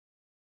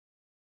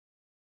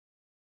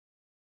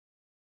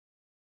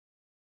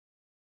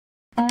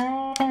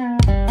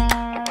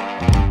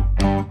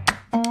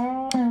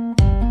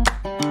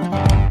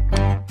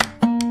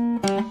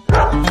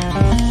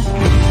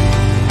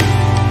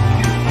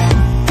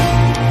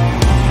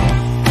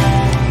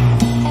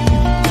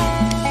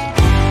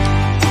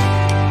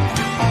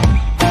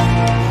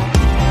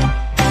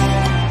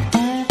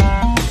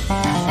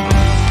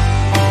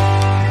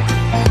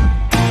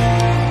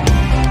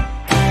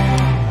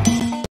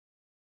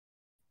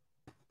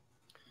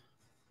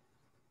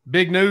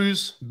Big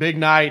news, big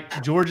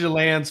night. Georgia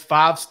lands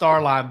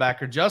 5-star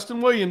linebacker Justin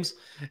Williams.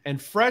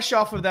 And fresh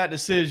off of that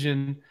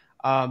decision,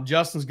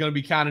 Justin's going to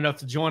be kind enough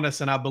to join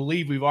us, and I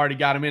believe we've already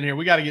got him in here.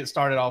 We got to get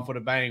started off with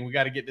a bang. We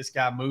got to get this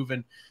guy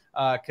moving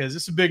because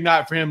it's a big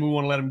night for him. We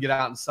want to let him get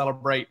out and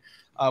celebrate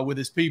with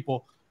his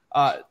people.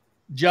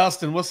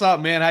 Justin, what's up,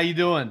 man? How you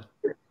doing?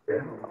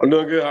 I'm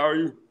doing good. How are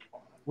you?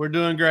 We're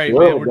doing great,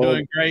 man. We're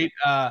doing great.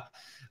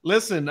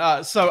 Listen,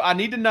 so I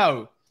need to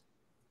know,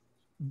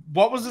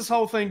 what was this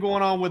whole thing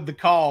going on with the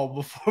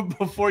call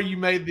before you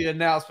made the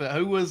announcement?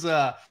 Who was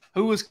clowning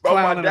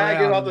my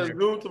dad around? gave out the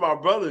Zoom to my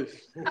brothers.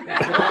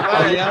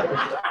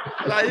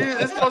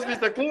 It's supposed to be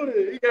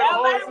secluded.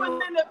 LA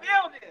was in the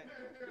building.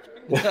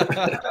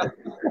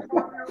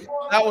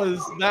 That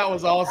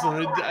was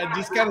awesome. I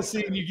just kind of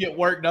seeing you get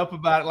worked up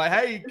about it, like,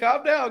 hey,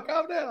 calm down.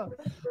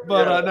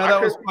 But no,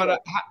 that was fun.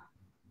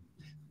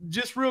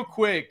 Just real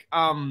quick,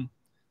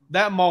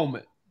 that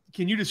moment,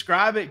 can you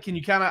describe it? Can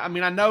you kind of, I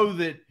mean, I know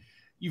that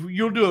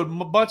you'll do a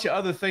bunch of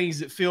other things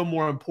that feel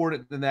more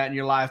important than that in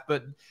your life,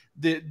 but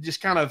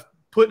just kind of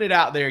putting it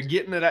out there,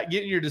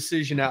 getting your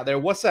decision out there.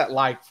 What's that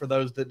like for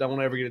those that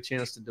don't ever get a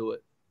chance to do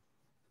it?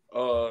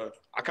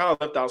 I kind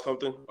of left out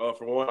something.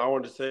 For one, I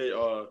wanted to say,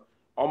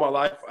 all my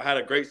life, I had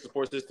a great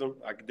support system.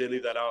 I did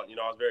leave that out.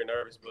 I was very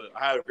nervous, but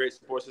I had a great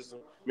support system.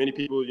 Many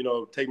people,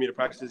 take me to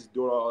practices,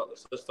 doing all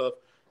that stuff,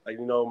 like,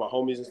 my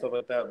homies and stuff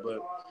like that. But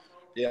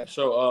yeah,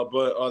 so,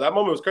 that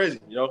moment was crazy.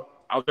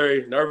 I was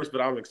very nervous, but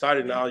I'm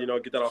excited now,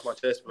 get that off my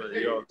chest. But,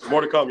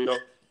 more to come,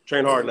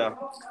 train hard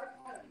now.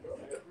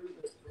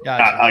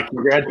 Gotcha.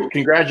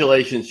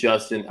 Congratulations,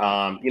 Justin.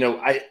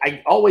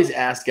 I always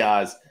ask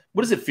guys,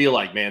 what does it feel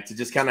like, man, to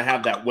just kind of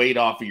have that weight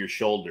off of your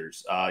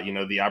shoulders?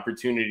 The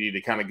opportunity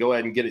to kind of go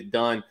ahead and get it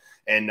done.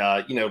 And,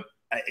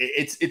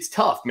 it's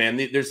tough, man.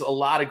 There's a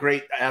lot of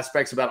great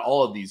aspects about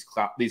all of these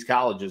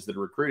colleges that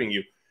are recruiting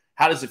you.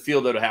 How does it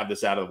feel, though, to have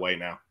this out of the way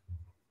now?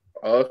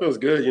 It feels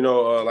good.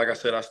 Like I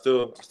said, I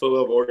still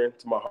love Oregon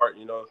to my heart,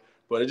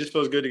 but it just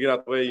feels good to get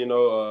out the way.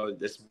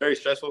 It's very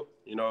stressful,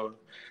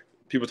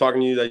 people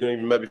talking to you that you don't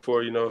even met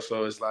before,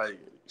 so it's like,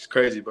 it's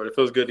crazy, but it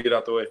feels good to get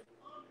out the way.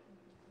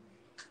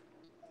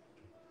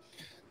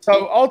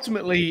 So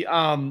ultimately,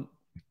 don't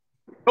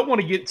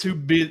want to get too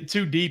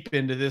deep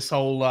into this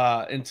whole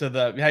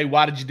hey,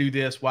 why did you do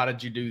this? Why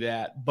did you do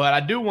that? But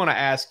I do want to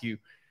ask you,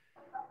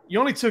 you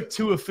only took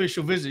 2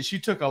 official visits. You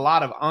took a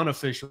lot of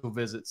unofficial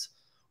visits.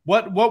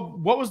 What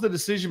was the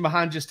decision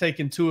behind just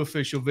taking 2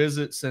 official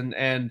visits,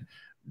 and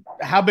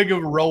how big of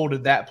a role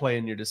did that play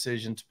in your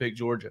decision to pick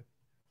Georgia?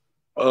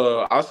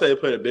 I'll say it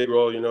played a big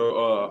role.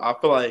 I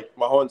feel like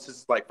my whole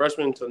since like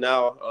freshman to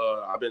now,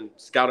 I've been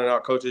scouting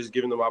out coaches,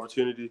 giving them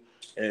opportunity,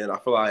 and I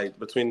feel like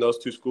between those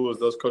 2 schools,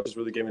 those coaches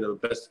really gave me the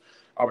best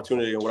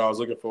opportunity and what I was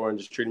looking for, and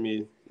just treated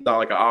me not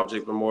like an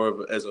object, but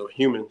more as a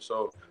human.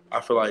 So I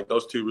feel like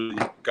those 2 really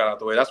got out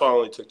the way. That's why I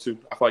only took 2.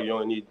 I feel like you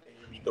only need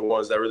the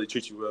ones that really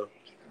treat you well.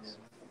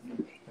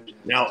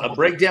 Now,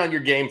 break down your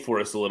game for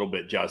us a little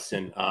bit,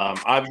 Justin.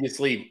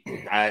 Obviously,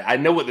 I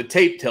know what the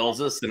tape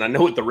tells us, and I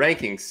know what the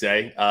rankings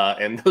say,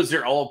 and those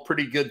are all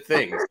pretty good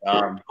things.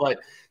 But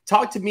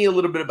talk to me a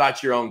little bit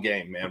about your own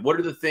game, man. What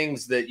are the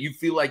things that you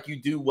feel like you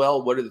do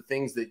well? What are the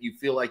things that you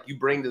feel like you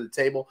bring to the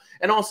table?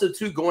 And also,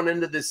 too, going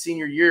into this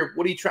senior year,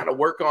 what are you trying to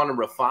work on and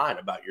refine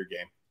about your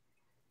game?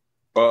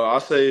 I'll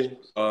say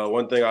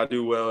one thing I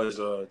do well is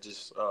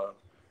just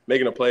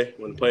making a play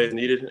when the play is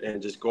needed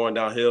and just going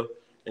downhill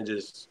and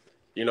just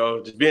being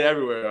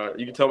everywhere.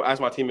 You can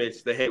ask my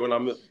teammates, they hate when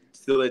I'm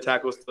still their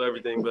tackles, still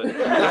everything, but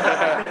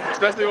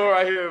especially when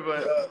right here.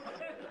 But,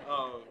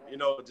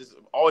 just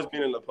always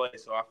being in the play.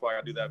 So I feel like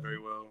I do that very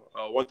well.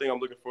 One thing I'm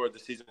looking forward to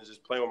this season is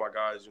just playing with my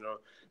guys.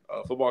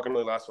 Football can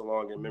only last so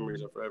long and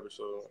memories are forever.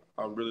 So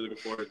I'm really looking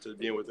forward to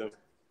being with them.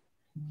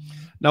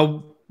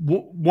 Now,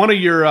 one of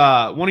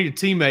your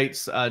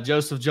teammates,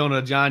 Joseph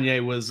Jonah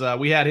Ajanye, was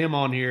we had him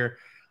on here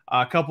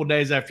a couple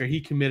days after he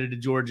committed to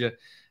Georgia.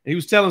 He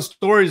was telling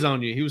stories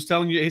on you. He's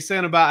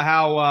saying about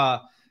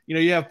how,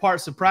 you have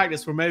parts of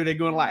practice where maybe they're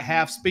going like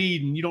half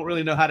speed and you don't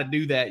really know how to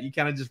do that. You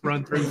kind of just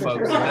run through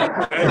folks. Is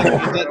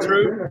that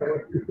true?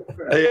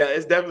 Yeah,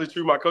 it's definitely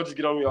true. My coaches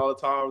get on me all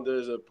the time.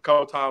 There's a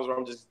couple of times where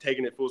I'm just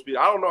taking it full speed.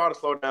 I don't know how to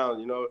slow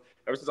down,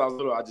 Ever since I was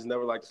little, I just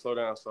never liked to slow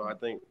down. So I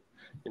think,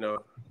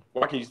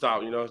 why can you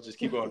stop, Just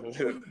keep going.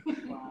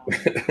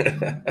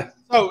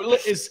 So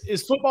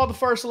is football the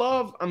first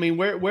love? I mean,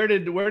 where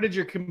did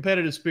your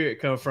competitive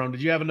spirit come from?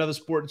 Did you have another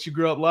sport that you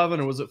grew up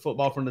loving, or was it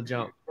football from the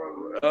jump?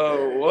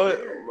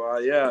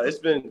 Yeah, it's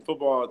been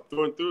football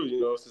through and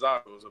through, since I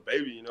was a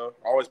baby, I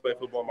always played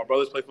football. My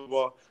brothers play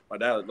football. My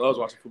dad loves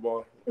watching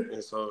football.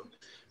 And so,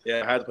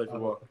 yeah, I had to play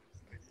football.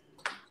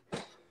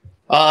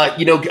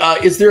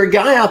 Is there a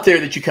guy out there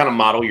that you kind of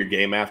model your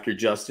game after,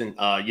 Justin?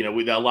 A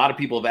lot of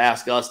people have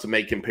asked us to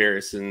make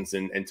comparisons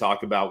and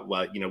talk about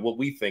what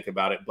we think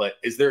about it. But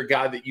is there a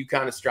guy that you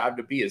kind of strive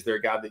to be? Is there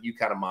a guy that you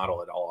kind of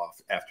model it all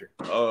off after?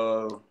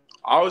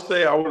 I would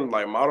say I wouldn't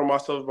model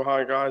myself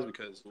behind guys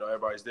because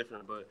everybody's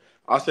different. But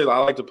I say I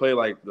like to play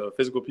like the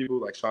physical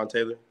people, like Sean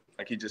Taylor.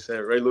 like he just said,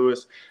 Ray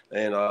Lewis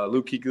and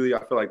Luke Kuechly. I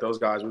feel like those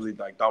guys really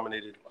like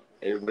dominated,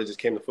 and they just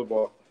came to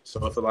football.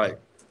 So I feel like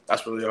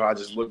that's really how I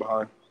just look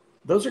behind.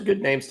 Those are good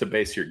names to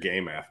base your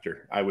game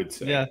after, I would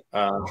say. Yeah,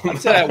 I'd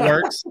say that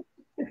works.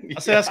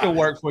 I say that's going to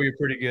work for you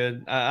pretty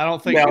good. I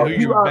don't think who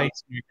you're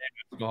basing your game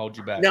is going to hold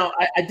you back. Now,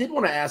 I did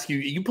want to ask you,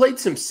 you played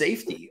some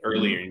safety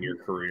earlier in your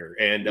career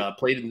and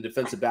played in the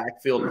defensive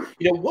backfield.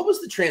 You know, what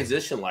was the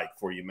transition like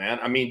for you, man?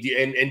 I mean,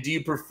 do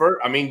you prefer,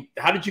 I mean,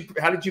 how did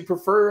you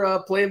prefer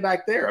playing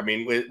back there? I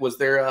mean, was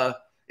there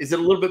is it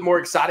a little bit more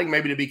exciting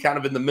maybe to be kind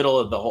of in the middle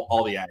of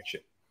all the action?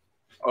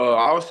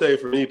 I would say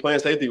for me, playing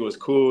safety was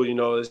cool. You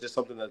know, it's just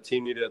something that the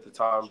team needed at the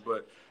time.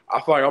 But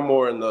I feel like I'm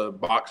more in the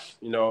box.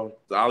 You know,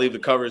 I leave the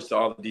coverage to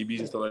all the DBs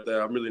and stuff like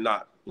that. I'm really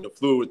not, you know,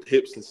 fluid with the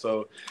hips. And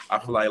so I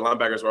feel like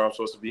linebackers where I'm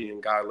supposed to be,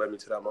 and God led me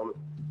to that moment.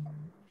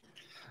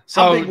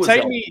 So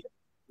take me.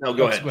 No,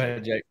 go ahead. Go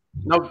ahead, Jake.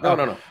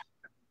 No.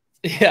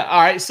 Yeah.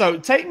 All right. So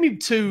take me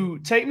to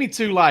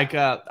like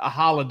a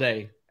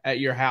holiday at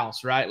your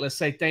house, right? Let's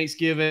say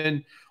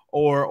Thanksgiving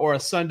or a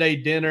Sunday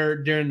dinner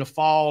during the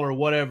fall or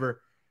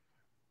whatever.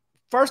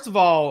 First of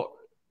all,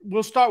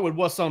 we'll start with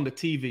what's on the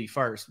TV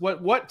first.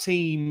 What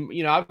team,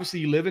 you know, obviously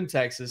you live in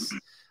Texas.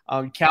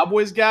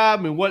 Cowboys guy, I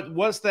mean,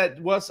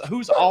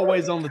 who's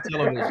always on the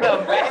television?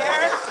 The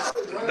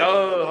Bears?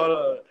 No, hold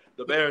on.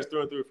 The Bears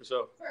through and through for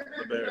sure.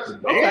 The Bears.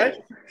 Okay.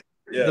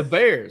 Yeah. The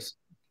Bears.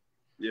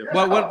 Yeah.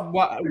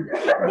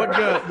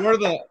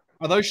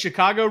 Are those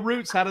Chicago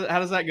roots? How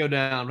does that go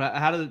down?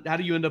 How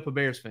do you end up a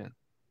Bears fan?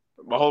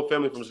 My whole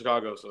family from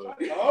Chicago, so.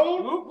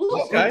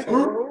 Okay.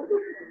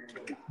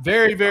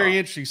 Very, very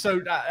interesting.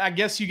 So I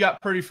guess you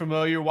got pretty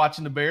familiar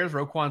watching the Bears,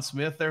 Roquan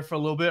Smith there for a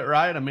little bit,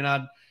 right? I mean,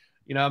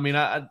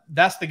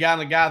 that's the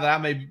guy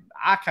that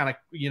I kind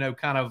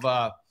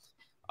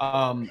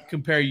of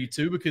compare you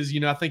to because, you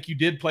know, I think you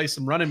did play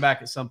some running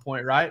back at some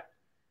point, right?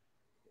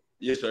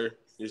 Yes, sir.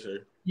 Yes, sir.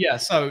 Yeah.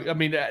 So, I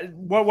mean,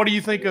 what do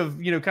you think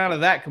of, you know, kind of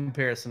that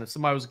comparison if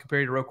somebody was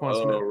compared to Roquan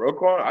Smith?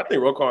 I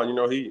think Roquan, you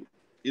know, he's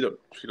the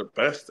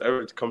best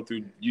ever to come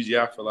through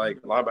UGI for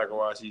like linebacker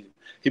wise.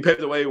 He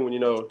paved the way when, you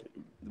know,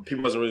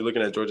 people wasn't really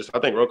looking at Georgia. So I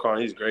think Roquan,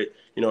 he's great.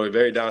 You know, a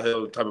very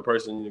downhill type of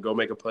person. You go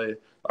make a play.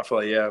 I feel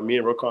like, yeah, me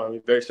and Roquan,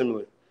 we're very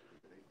similar.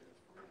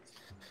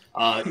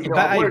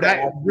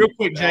 Real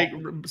quick, Jake,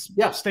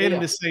 staying in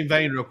this same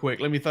vein real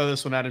quick. Let me throw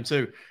this one at him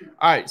too.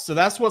 All right, so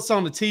that's what's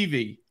on the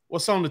TV.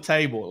 What's on the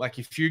table? Like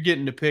if you're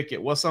getting to pick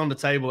it, what's on the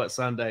table at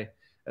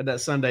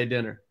that Sunday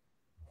dinner?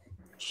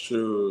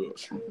 Sure,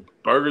 some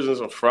burgers and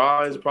some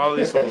fries,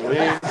 probably some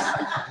wings.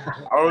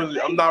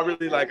 I'm not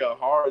really like a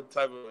hard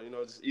type of, you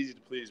know, just easy to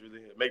please.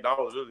 Really,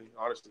 McDonald's, really,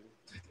 honestly.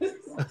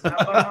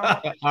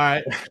 All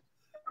right,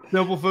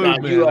 simple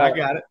food, man. I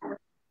got it.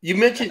 You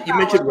mentioned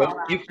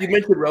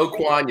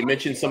Roquan. You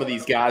mentioned some of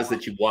these guys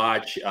that you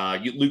watch.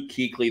 Luke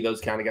Kuechly,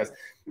 those kind of guys.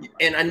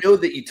 And I know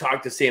that you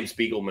talked to Sam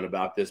Spiegelman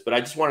about this, but I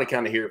just want to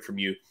kind of hear it from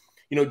you.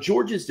 You know,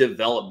 Georgia's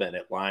development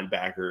at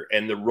linebacker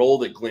and the role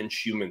that Glenn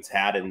Schumann's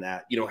had in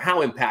that, you know,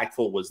 how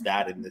impactful was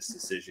that in this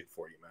decision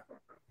for you, man?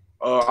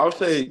 I would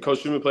say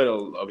Coach Schumann played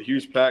a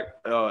huge part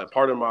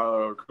in my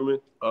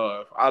recruitment.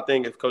 I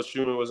think if Coach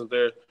Schumann wasn't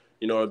there,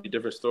 you know, it'd be a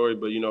different story.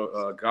 But, you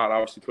know, God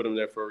obviously put him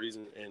there for a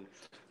reason. And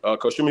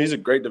Coach Schumann, he's a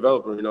great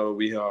developer. You know,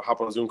 we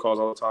hop on Zoom calls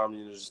all the time.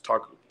 You know, just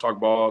talk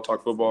ball,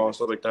 talk football, and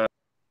stuff like that.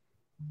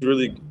 He's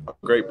really a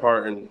great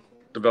part in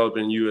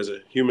developing you as a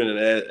human and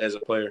as a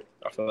player,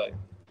 I feel like.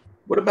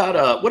 What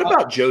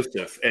about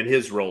Joseph and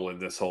his role in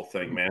this whole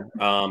thing, man?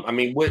 I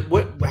mean,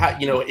 how,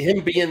 you know,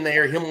 him being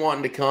there, him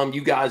wanting to come,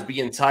 you guys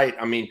being tight.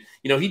 I mean,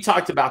 you know, he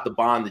talked about the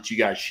bond that you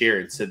guys share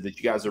and said that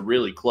you guys are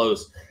really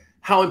close.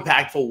 How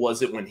impactful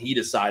was it when he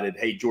decided,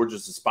 hey,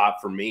 Georgia's the spot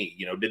for me?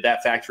 You know, did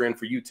that factor in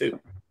for you too?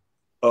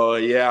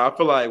 Yeah, I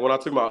feel like when I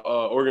took my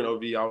Oregon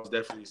OV, I was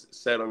definitely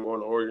set on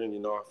going to Oregon.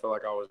 You know, I felt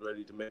like I was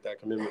ready to make that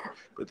commitment.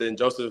 But then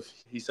Joseph,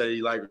 he said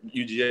he liked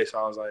UGA, so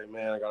I was like,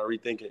 man, I got to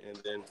rethink it. And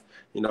then,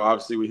 you know,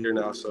 obviously we're here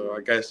now, so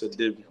I guess it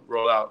did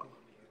roll out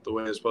the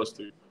way it's supposed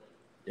to.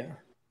 Yeah.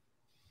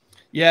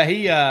 Yeah,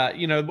 he,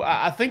 you know,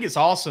 I think it's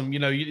awesome. You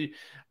know,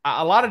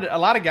 a lot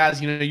of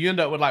guys, you know, you end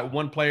up with like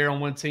one player on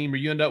one team, or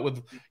you end up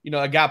with, you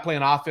know, a guy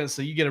playing offense.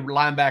 So you get a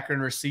linebacker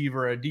and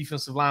receiver, a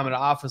defensive lineman, an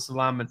offensive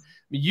lineman. I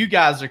mean, you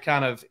guys are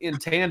kind of in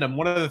tandem.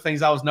 One of the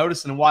things I was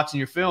noticing and watching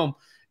your film,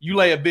 you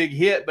lay a big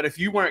hit, but if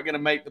you weren't going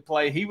to make the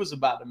play, he was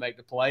about to make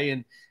the play.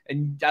 And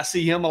I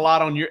see him a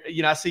lot on your,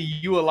 you know, I see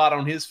you a lot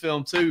on his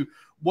film too.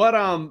 What,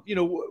 you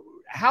know,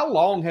 how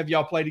long have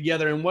y'all played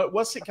together, and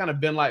what's it kind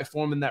of been like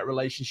forming that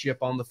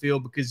relationship on the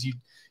field? Because you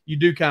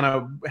do kind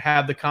of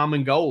have the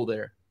common goal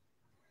there.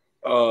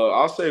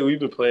 I'll say we've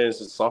been playing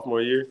since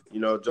sophomore year. You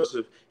know,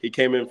 Joseph, he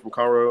came in from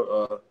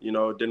Conroe, you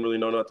know, didn't really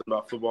know nothing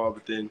about football,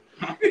 but then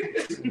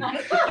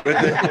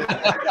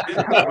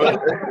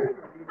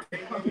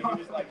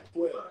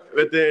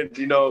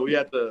you know, we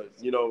had to,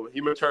 you know, he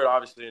matured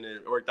obviously and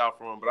it worked out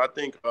for him. But I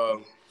think,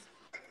 can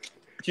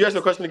you ask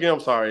the question again? I'm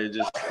sorry.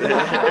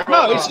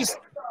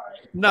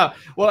 No.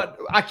 Well,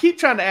 I keep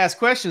trying to ask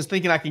questions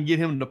thinking I can get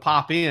him to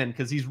pop in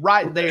because he's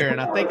right there, and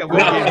I think I'm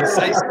going to be able to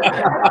say something.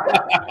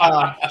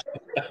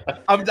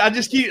 I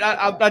just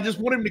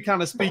want him to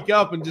kind of speak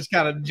up and just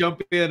kind of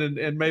jump in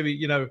and maybe,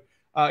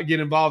 get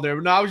involved there.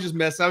 But no, I was just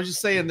messing. I was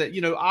just saying that,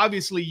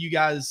 obviously you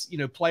guys,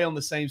 play on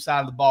the same side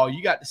of the ball.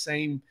 You got the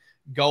same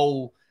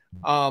goal.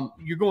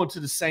 You're going to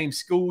the same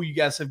school. You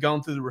guys have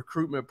gone through the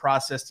recruitment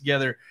process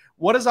together.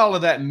 What has all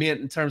of that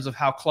meant in terms of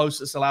how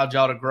close it's allowed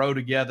y'all to grow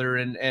together?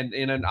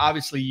 And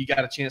obviously you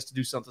got a chance to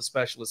do something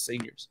special as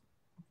seniors.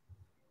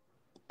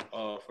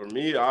 For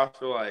me, I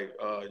feel like,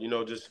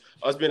 just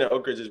us being at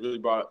Oak Ridge has really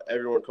brought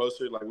everyone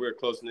closer. Like, we're a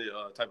close-knit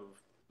type of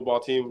football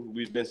team.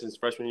 We've been since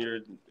freshman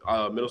year,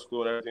 middle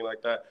school and everything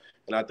like that.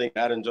 And I think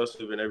adding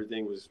Joseph and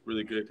everything was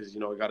really good because,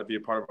 we got to be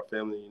a part of our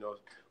family.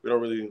 We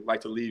don't really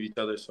like to leave each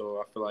other. So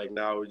I feel like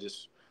now we're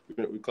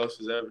close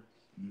as ever.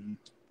 Mm-hmm.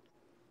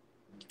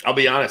 I'll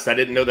be honest. I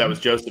didn't know that was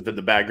Joseph in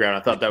the background.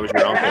 I thought that was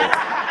your uncle.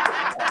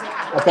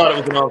 I thought it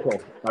was an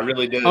uncle. I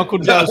really did. Uncle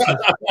Joseph.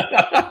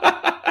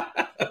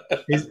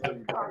 He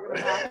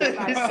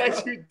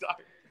said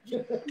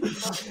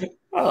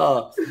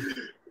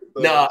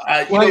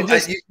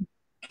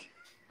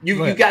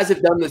you you guys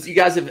have done this. You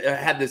guys have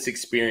had this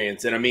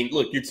experience, and I mean,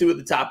 look, you're two of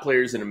the top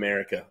players in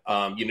America.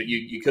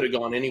 You could have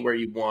gone anywhere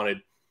you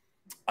wanted.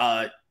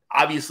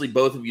 Obviously,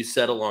 both of you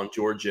settle on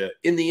Georgia.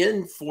 In the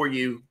end, for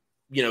you,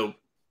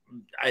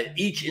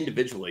 each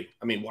individually.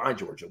 I mean, why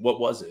Georgia? What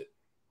was it?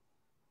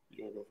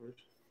 You want to go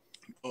first?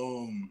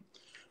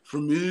 For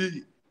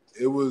me,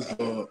 it was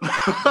for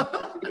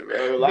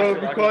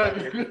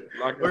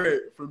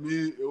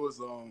me, it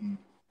was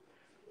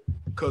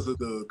because of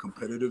the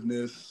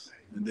competitiveness,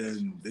 and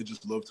then they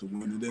just love to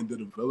win, and then the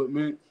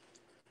development,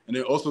 and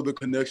then also the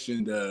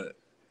connection that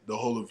the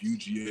whole of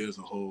UGA as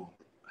a whole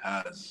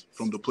has,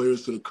 from the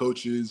players to the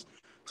coaches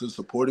to the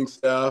supporting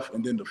staff,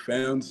 and then the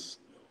fans.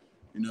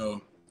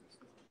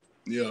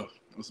 Yeah,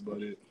 that's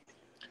about it.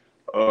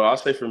 I'll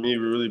say for me,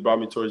 what really brought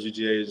me towards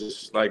UGA is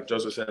just like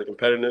Joseph said,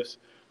 competitiveness.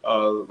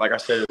 Like I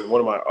said in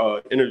one of my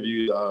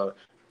interviews,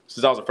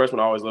 since I was a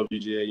freshman, I always loved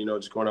UGA,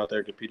 just going out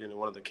there competing in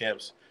one of the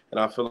camps. And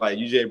I feel like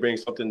UGA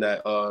brings something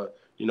that,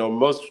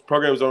 most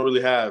programs don't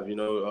really have.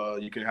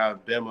 You can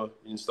have Bama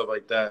and stuff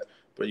like that.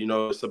 But,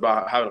 it's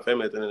about having a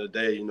family at the end of the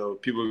day.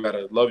 People got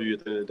to love you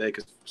at the end of the day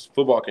because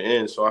football can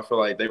end. So I feel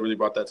like they really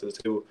brought that to the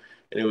table.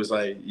 And it was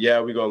like, yeah,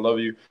 we're going to love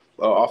you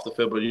off the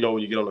field, but, when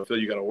you get on the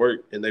field, you got to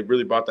work. And they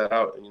really brought that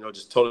out and,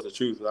 just told us the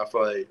truth. And I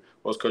feel like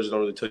most coaches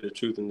don't really tell you the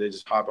truth, and they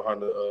just hide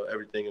behind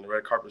everything and the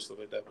red carpet and stuff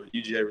like that. But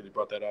UGA really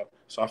brought that out.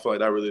 So I feel like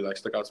that really,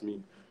 stuck out to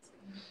me.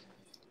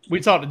 We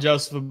talked to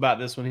Joseph about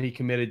this when he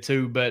committed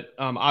too, but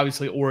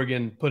obviously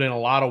Oregon put in a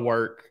lot of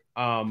work,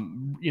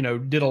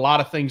 did a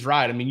lot of things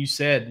right. I mean, you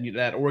said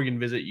that Oregon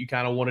visit, you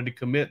kind of wanted to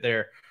commit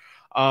there.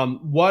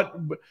 What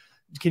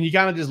can you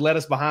kind of just let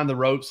us behind the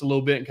ropes a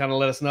little bit and kind of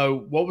let us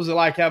know what was it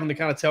like having to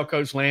kind of tell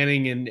Coach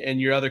Lanning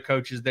and your other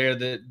coaches there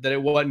that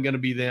it wasn't going to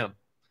be them,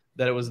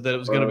 that it was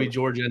going to be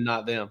Georgia and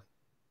not them?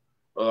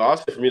 I'll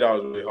say for me that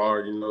was really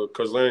hard.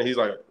 Coach Lanning, he's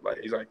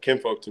like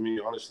kinfolk to me,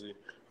 honestly.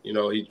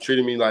 He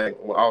treated me like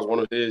I was one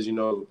of his.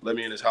 Let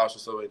me in his house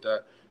and stuff like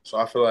that. So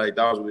I feel like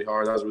that was really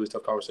hard. That was a really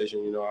tough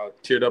conversation. I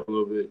teared up a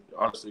little bit,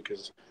 honestly,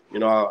 because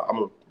I'm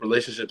a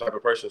relationship type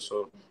of person.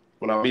 So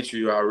when I meet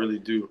you, I really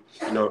do,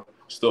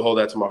 still hold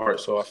that to my heart.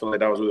 So I feel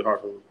like that was really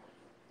hard for me.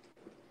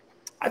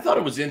 I thought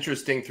it was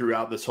interesting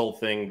throughout this whole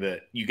thing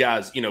that you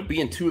guys,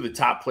 being two of the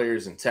top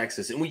players in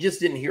Texas, and we just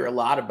didn't hear a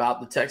lot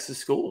about the Texas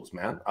schools,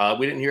 man.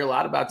 We didn't hear a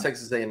lot about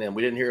Texas A&M.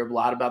 We didn't hear a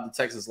lot about the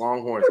Texas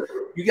Longhorns.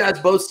 You guys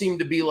both seem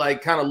to be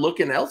kind of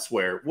looking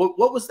elsewhere. What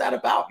was that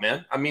about,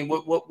 man? I mean,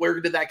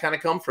 where did that kind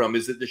of come from?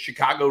 Is it the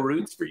Chicago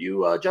roots for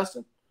you,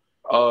 Justin?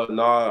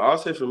 No, I'll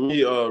say for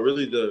me,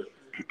 really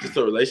just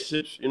the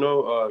relationships.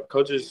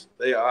 Coaches,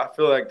 I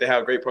feel like they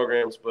have great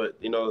programs, but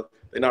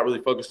they're not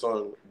really focused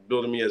on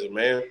building me as a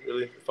man,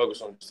 really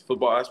focused on just the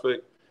football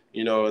aspect,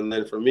 and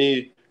then for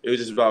me, it was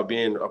just about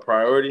being a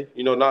priority,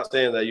 not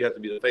saying that you have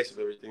to be the face of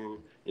everything,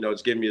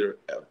 just giving me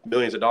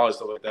millions of dollars,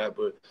 stuff like that,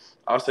 but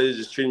I'll say it's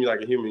just treating me like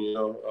a human,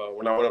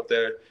 when I went up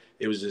there,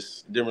 it was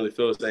just, didn't really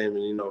feel the same,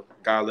 and,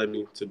 God led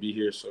me to be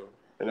here, so,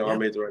 I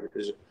made the right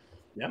decision.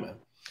 Yeah, man.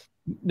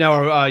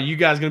 Now, are you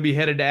guys going to be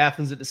headed to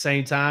Athens at the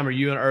same time? Are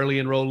you an early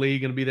enrollee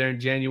going to be there in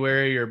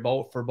January or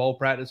for bowl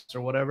practice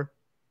or whatever?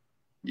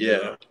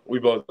 Yeah, we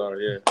both are,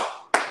 yeah.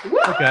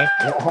 Okay.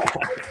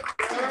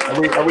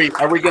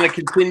 Are we going to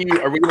continue?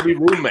 Are we going to be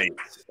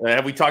roommates?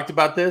 Have we talked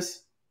about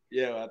this?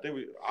 Yeah,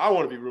 I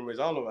want to be roommates.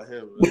 I don't know about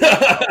him.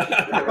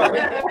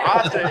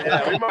 I say,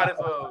 yeah, we might as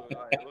well.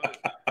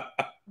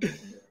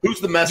 Who's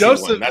the messy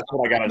one? That's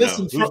what I got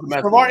to know.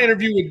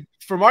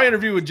 From our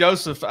interview with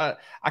Joseph, I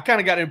kind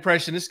of got the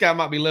impression this guy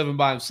might be living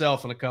by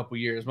himself in a couple of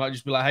years. Might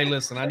just be like, hey,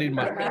 listen, I need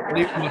my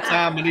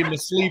time, I need my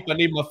sleep, I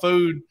need my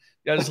food.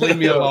 You just leave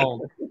me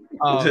alone.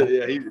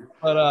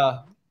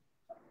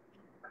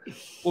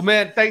 Well,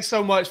 man, thanks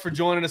so much for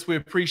joining us. We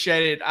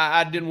appreciate it.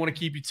 I didn't want to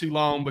keep you too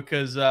long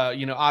because,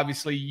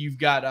 obviously you've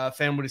got a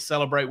family to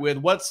celebrate with.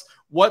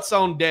 What's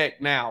on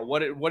deck now?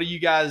 What are you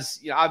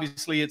guys?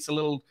 Obviously, it's a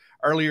little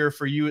earlier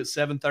for you at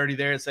 7:30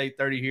 there. It's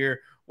 8:30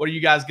 here. What are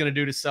you guys going to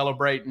do to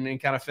celebrate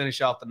and kind of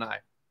finish off the night?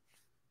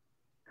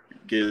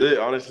 Get lit,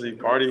 honestly.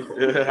 Party.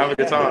 Have a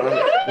good time.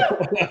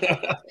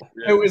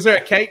 Yeah. Is there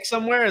a cake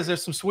somewhere? Is there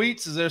some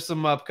sweets? Is there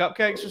some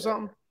cupcakes or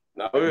something?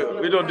 No,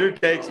 we don't do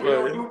cakes,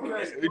 but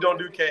we don't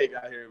do cake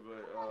out here.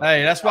 But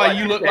hey, that's why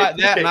you look like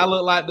that and I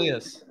look like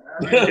this.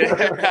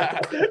 Yeah,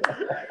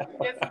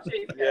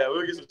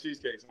 we'll get some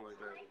cheesecake, something like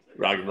that.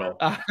 Rock and roll.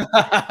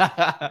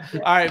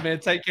 All right, man.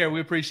 Take care.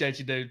 We appreciate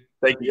you, dude.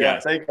 Thank you,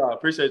 guys. Thank y'all.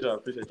 Appreciate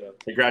y'all.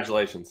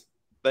 Congratulations.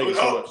 Thank you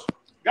so much.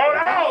 Go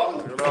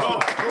down.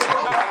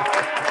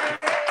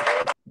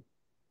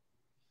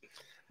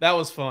 That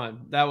was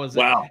fun. That was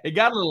wow. It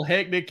got a little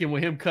hectic, and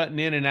with him cutting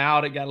in and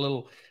out, it got a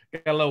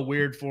little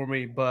weird for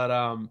me. But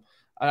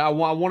I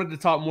wanted to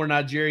talk more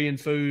Nigerian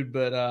food,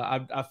 but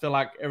I feel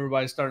like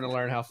everybody's starting to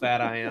learn how fat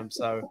I am.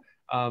 So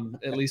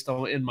at least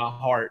in my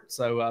heart.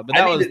 So, but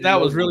that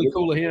was really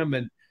cool of him.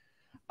 And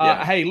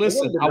hey,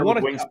 listen, I want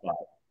to.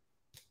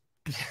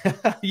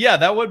 Yeah,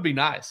 that would be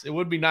nice. It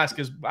would be nice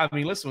because I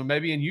mean, listen, we may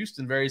be in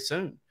Houston very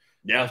soon.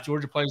 Yeah, if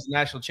Georgia plays the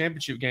national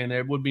championship game there,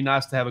 it would be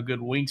nice to have a good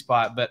wing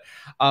spot. But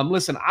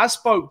listen, I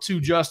spoke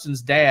to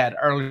Justin's dad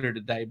earlier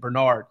today,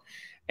 Bernard,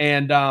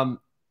 and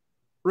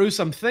Bruce,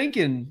 I'm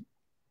thinking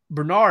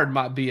Bernard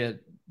might be a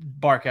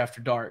Bark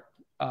After Dark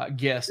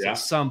guest at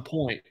some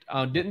point.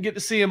 Didn't get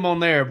to see him on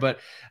there, but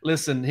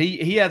listen,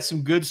 he had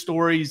some good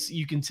stories.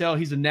 You can tell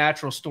he's a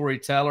natural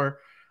storyteller.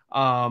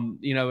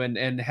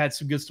 And had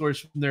some good stories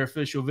from their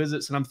official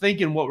visits. And I'm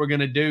thinking what we're going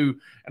to do,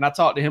 and I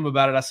talked to him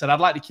about it. I said, I'd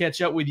like to catch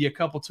up with you a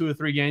couple, 2 or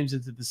 3 games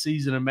into the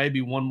season and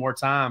maybe one more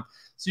time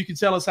so you can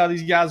tell us how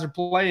these guys are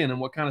playing and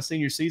what kind of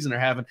senior season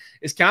they're having.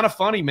 It's kind of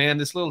funny, man,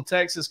 this little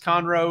Texas,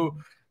 Conroe,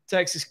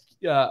 Texas,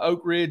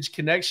 Oak Ridge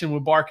connection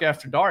with Bark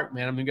After Dark,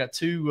 man. I mean, got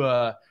two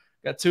of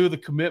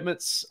the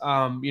commitments,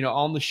 on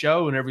the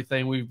show and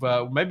everything. We've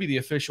maybe the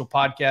official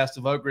podcast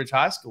of Oak Ridge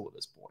High School at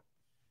this point.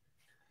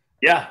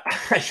 Yeah,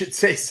 I should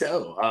say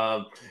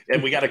so.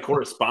 And we got a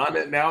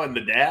correspondent now in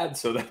the dad,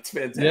 so that's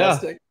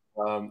fantastic.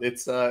 Yeah.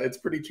 It's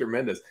pretty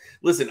tremendous.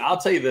 Listen, I'll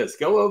tell you this: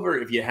 go over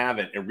if you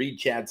haven't and read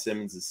Chad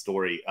Simmons'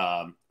 story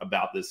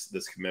about this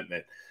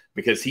commitment,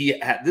 because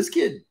this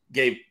kid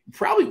gave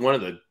probably one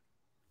of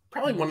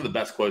the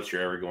best quotes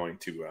you're ever going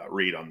to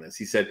read on this.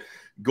 He said,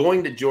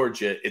 "Going to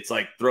Georgia, it's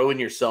like throwing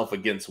yourself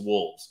against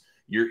wolves.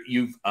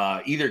 You've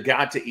either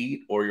got to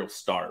eat or you'll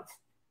starve."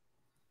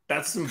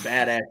 That's some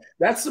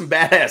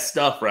badass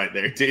stuff right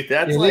there, dude.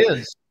 That's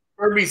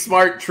Kirby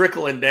Smart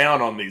trickling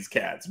down on these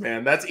cats,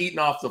 man. That's eating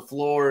off the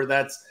floor.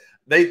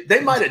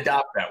 They might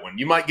adopt that one.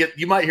 You might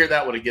hear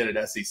that one again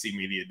at SEC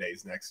Media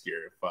Days next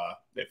year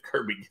if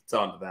Kirby gets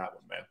onto that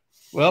one, man.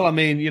 Well, I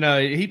mean,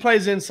 he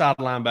plays inside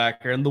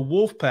linebacker, and the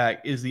Wolfpack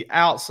is the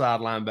outside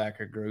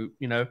linebacker group,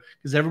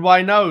 because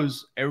everybody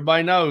knows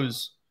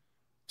Chaz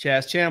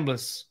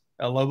Chambliss,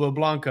 El Lobo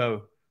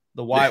Blanco,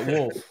 the White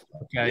Wolf,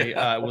 okay,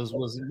 was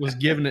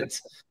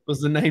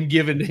the name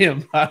given to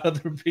him by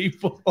other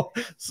people.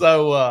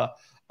 So,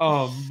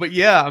 but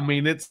yeah, I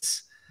mean, I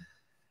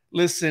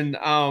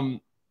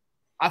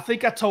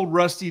think I told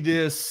Rusty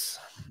this,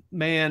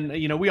 man,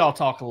 we all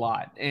talk a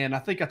lot. And I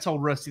think I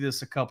told Rusty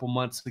this a couple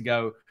months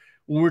ago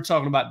when we were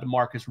talking about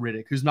DeMarcus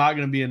Riddick, who's not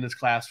going to be in this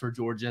class for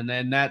Georgia.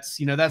 And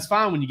that's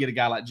fine when you get a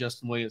guy like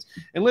Justin Williams.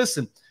 And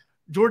listen,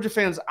 Georgia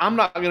fans, I'm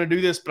not going to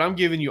do this, but I'm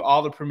giving you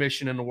all the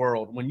permission in the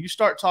world. When you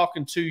start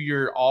talking to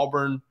your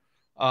Auburn,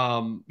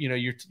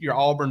 your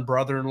Auburn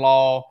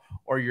brother-in-law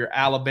or your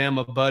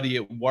Alabama buddy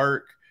at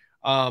work,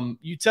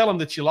 you tell them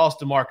that you lost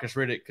to Marcus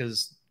Riddick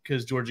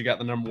because Georgia got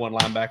the #1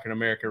 linebacker in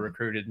America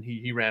recruited and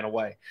he ran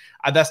away.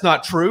 That's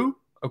not true.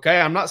 Okay,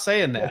 I'm not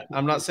saying that.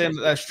 I'm not saying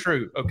that that's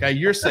true. Okay,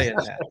 you're saying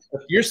that.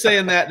 You're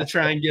saying that to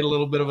try and get a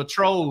little bit of a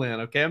troll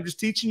in. Okay, I'm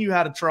just teaching you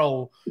how to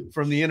troll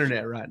from the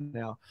internet right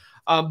now.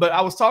 But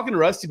I was talking to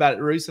Rusty about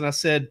it, Reese, and I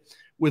said,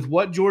 with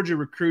what Georgia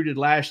recruited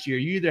last year,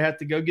 you either have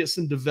to go get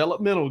some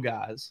developmental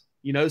guys,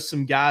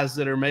 some guys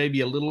that are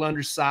maybe a little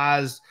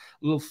undersized,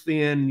 a little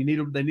thin.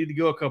 They need to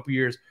go a couple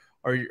years,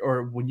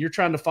 or when you're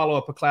trying to follow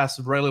up a class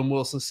of Raylan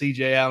Wilson,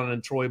 C.J. Allen,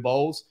 and Troy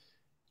Bowles,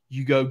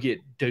 you go get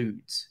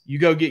dudes. You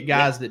go get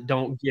guys that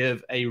don't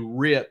give a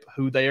rip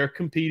who they are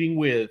competing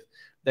with.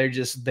 They're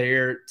just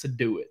there to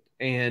do it.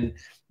 And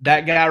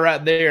that guy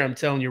right there, I'm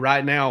telling you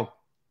right now,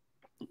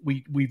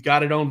 we've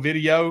got it on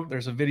video.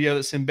 There's a video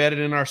that's embedded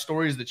in our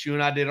stories that you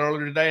and I did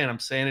earlier today, and I'm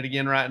saying it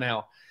again right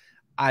now.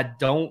 I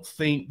don't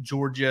think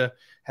Georgia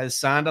has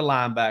signed a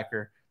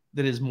linebacker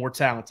that is more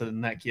talented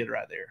than that kid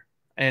right there.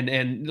 And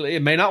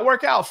it may not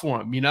work out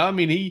for him, I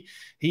mean,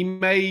 he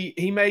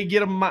may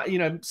get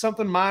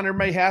something minor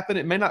may happen.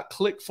 It may not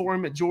click for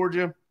him at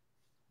Georgia.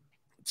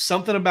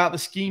 Something about the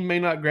scheme may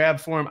not grab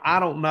for him. I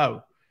don't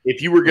know.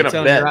 If you were going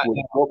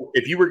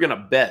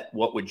to bet,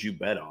 what would you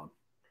bet on?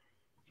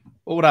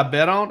 What would I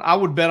bet on? I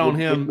would bet on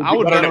him. I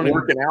would bet on him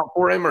working out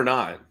for him or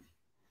not.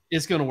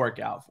 It's going to work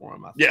out for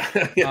him. I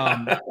think.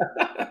 Yeah.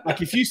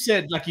 Like if you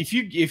said,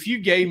 if you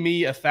gave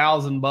me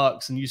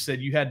 $1,000 and you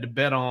said you had to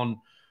bet on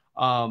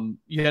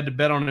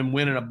him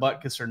winning a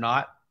Butkus or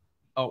not,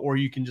 or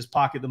you can just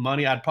pocket the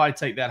money, I'd probably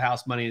take that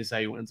house money and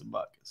say he wins a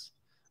Butkus,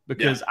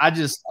 because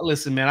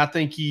listen, man, I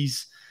think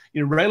he's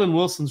Raylan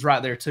Wilson's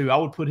right there too. I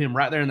would put him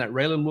right there in that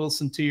Raylan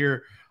Wilson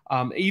tier.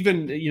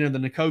 Even, the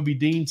Nakobe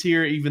Dean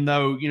tier, even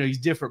though, he's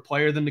a different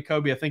player than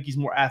Nakobe. I think he's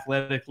more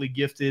athletically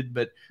gifted,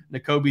 but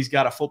Nakobe's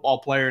got a football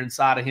player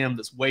inside of him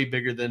that's way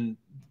bigger than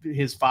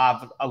his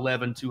 5'11",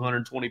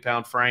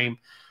 220-pound frame.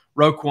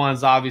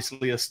 Roquan's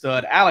obviously a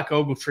stud. Alec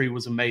Ogletree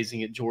was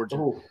amazing at Georgia.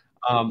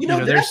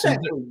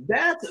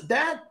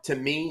 That to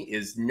me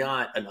is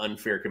not an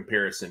unfair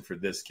comparison for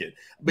this kid.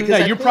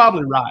 Because you're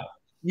probably right.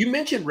 You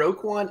mentioned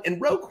Roquan,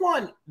 and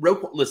Roquan,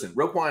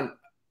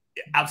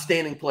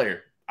 outstanding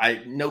player.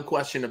 No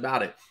question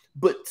about it.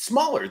 But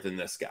smaller than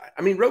this guy.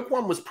 I mean,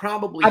 Roquan was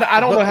probably.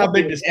 I don't know how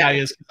big this guy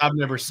is because I've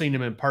never seen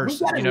him in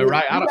person.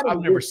 Right? I've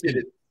never seen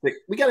it.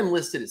 We got him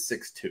listed at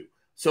 6'2".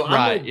 So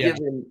I'm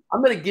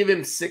going to give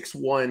him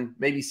 6'1",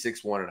 maybe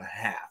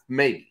 6'1.5",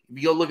 maybe.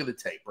 If you go look at the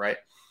tape, right?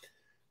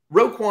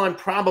 Roquan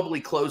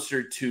probably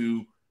closer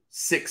to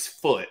 6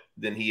 foot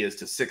than he is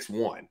to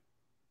 6'1".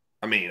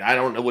 I mean, I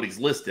don't know what he's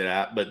listed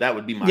at, but that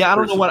would be my. Yeah, I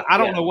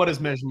don't know what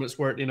his measurements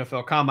were at the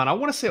NFL Combine. I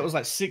want to say it was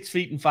like 6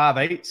 feet and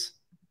 5/8.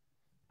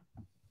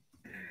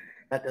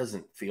 That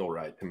doesn't feel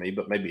right to me,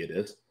 but maybe it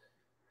is.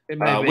 It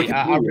may be.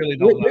 I really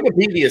don't know.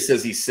 Wikipedia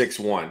says he's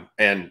 6'1",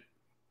 and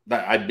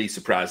I'd be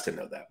surprised to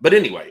know that. But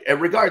anyway,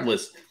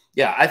 regardless,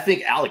 yeah, I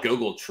think Alec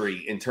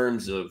Ogletree, in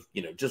terms of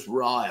just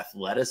raw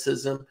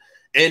athleticism,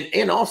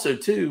 and also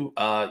too,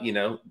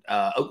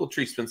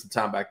 Ogletree spent some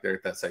time back there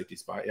at that safety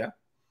spot. Yeah.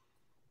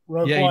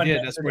 Roquan he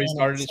did. That's where he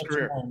started his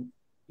career.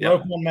 Yeah.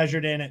 Roquan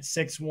measured in at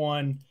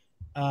 6'1",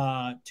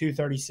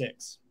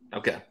 236.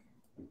 Okay.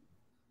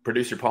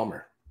 Producer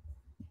Palmer.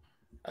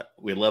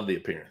 We love the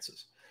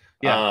appearances.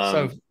 Yeah.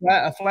 So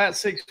a flat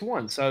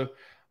 6'1". So,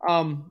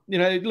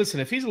 listen,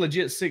 if he's a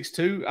legit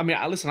 6'2",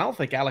 I don't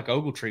think Alec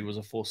Ogletree was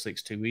a full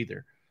 6'2"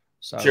 either.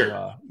 So,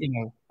 sure.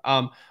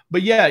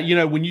 But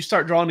yeah, when you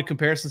start drawing the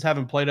comparisons,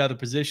 having played other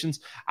positions,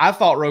 I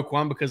thought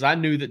Roquan, because I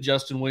knew that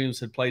Justin Williams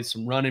had played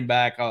some running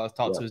back. I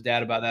talked to his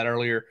dad about that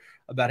earlier,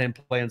 about him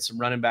playing some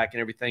running back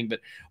and everything. But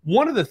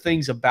one of the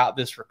things about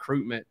this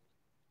recruitment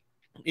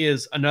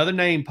is another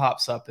name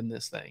pops up in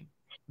this thing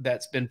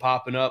that's been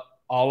popping up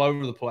all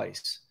over the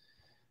place.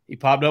 He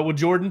popped up with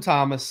Jordan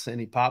Thomas, and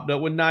he popped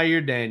up with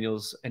Nair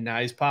Daniels, and now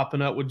he's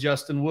popping up with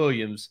Justin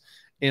Williams.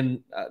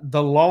 In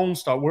the Lone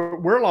Star,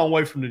 we're a long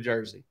way from New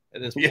Jersey at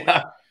this point.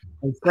 Yeah.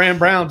 And Fran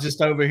Brown's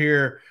just over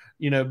here,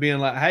 being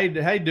like,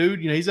 hey,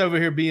 dude, he's over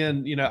here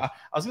being, I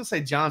was going to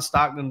say John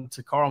Stockton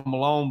to Karl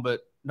Malone,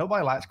 but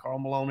nobody likes Karl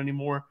Malone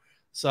anymore.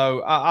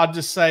 So I'll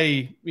just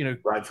say,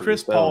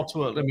 Chris Paul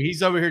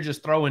he's over here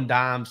just throwing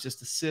dimes,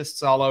 just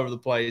assists all over the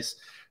place.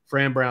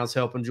 Fran Brown's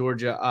helping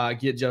Georgia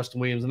get Justin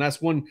Williams.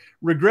 And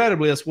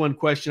regrettably, that's one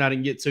question I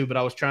didn't get to, but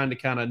I was trying to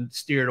kind of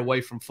steer it away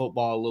from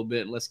football a little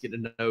bit and let's get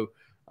to know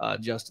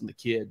Justin the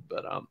kid.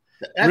 But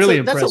that's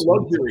a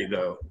luxury,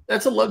 though.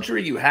 That's a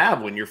luxury you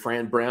have when you're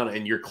Fran Brown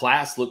and your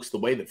class looks the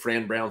way that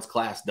Fran Brown's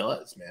class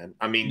does, man.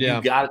 I mean,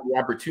 you got the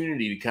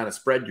opportunity to kind of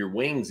spread your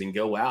wings and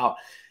go out.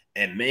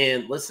 And,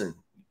 man, listen,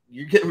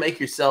 you're going to make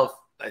yourself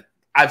 –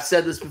 I've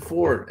said this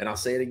before, and I'll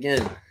say it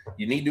again.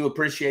 You need to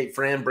appreciate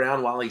Fran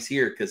Brown while he's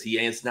here because he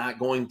is not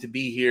going to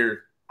be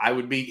here.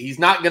 He's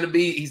not going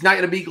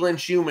to be Glenn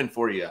Schumann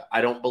for you,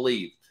 I don't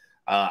believe.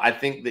 I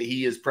think that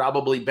he is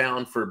probably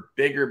bound for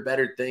bigger,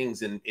 better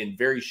things in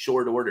very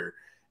short order.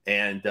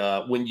 And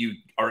when you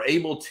are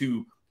able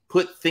to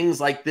put things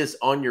like this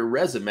on your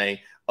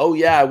resume, oh,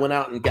 yeah, I went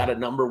out and got a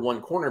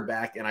 #1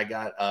 cornerback and I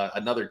got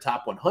another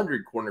top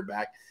 100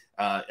 cornerback,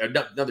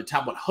 another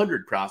top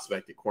 100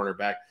 prospect at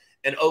cornerback.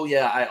 And, oh,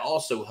 yeah, I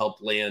also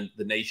helped land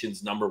the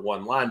nation's #1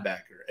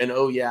 linebacker. And,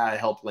 oh, yeah, I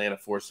helped land a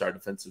 4-star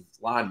defensive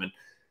lineman.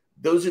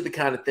 Those are the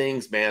kind of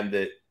things, man,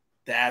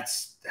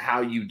 that's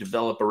how you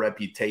develop a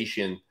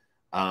reputation.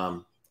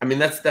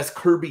 That's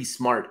Kirby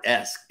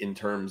Smart-esque in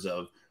terms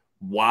of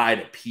wide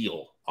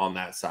appeal on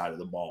that side of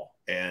the ball.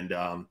 And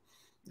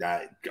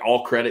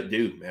all credit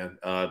due, man.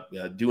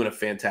 Doing a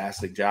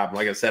fantastic job. And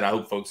like I said, I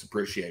hope folks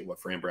appreciate what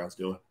Fran Brown's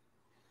doing.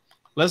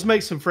 Let's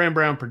make some Fran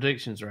Brown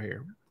predictions right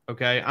here.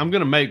 Okay, I'm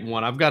going to make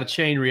one. I've got a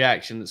chain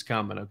reaction that's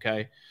coming,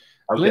 okay?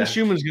 Glenn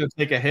Schumann's going to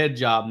take a head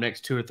job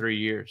next 2 or 3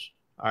 years,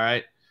 all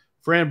right?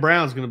 Fran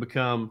Brown's going to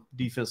become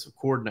defensive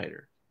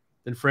coordinator.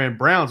 Then Fran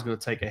Brown's going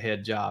to take a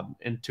head job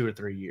in 2 or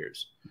 3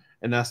 years,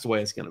 and that's the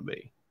way it's going to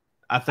be.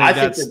 I think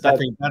that's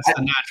the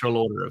natural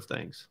order of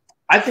things.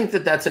 I think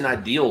that's an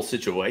ideal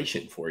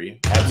situation for you.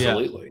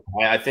 Absolutely.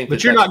 Yeah. I think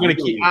but you're not going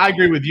to keep – I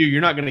agree with you. You're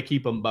not going to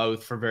keep them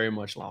both for very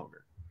much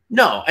longer.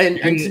 No, and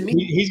to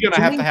me – he's going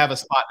to have a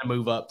spot to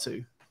move up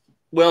to.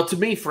 Well, to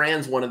me,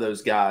 Fran's one of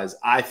those guys,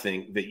 I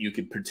think, that you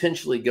could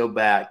potentially go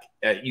back.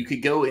 You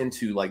could go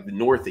into, like, the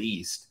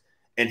Northeast,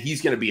 and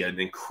he's going to be an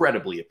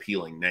incredibly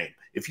appealing name.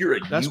 If you're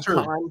a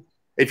UConn,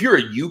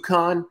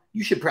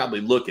 you should probably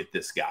look at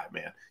this guy,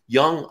 man.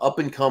 Young,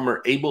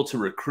 up-and-comer, able to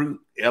recruit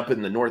up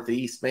in the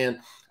Northeast,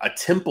 man. A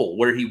Temple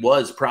where he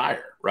was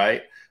prior,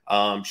 right?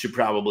 Should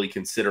probably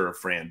consider a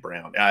Fran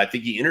Brown. I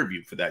think he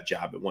interviewed for that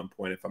job at one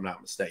point, if I'm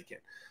not mistaken.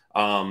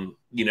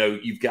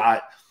 You've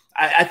got –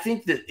 I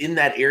think that in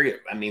that area,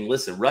 I mean,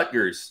 listen,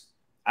 Rutgers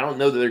I don't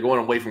know that they're going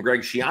away from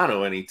Greg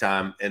Schiano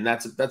anytime, and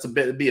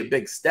it'd be a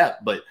big step.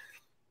 But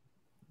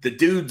the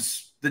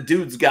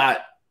dude's got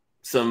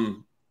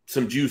some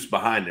juice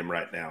behind him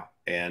right now,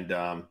 and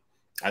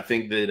I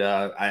think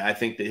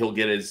that he'll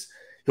get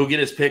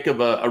his pick of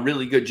a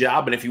really good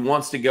job. And if he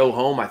wants to go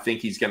home, I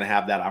think he's going to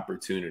have that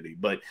opportunity.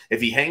 But if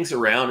he hangs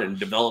around and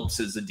develops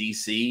as a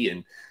DC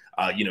and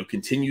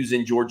continues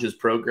in Georgia's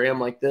program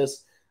like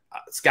this,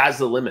 sky's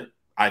the limit,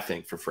 I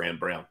think, for Fran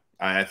Brown.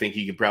 I think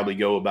he could probably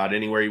go about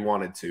anywhere he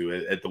wanted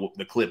to at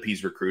the clip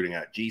he's recruiting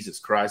at. Jesus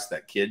Christ,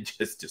 that kid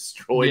just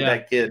destroyed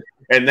that kid.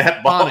 And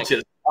that ball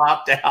just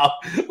popped out.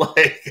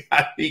 Like,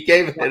 he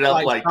gave it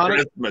up like Sonic,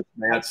 Christmas,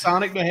 man. Like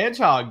Sonic the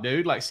Hedgehog,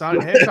 dude. Like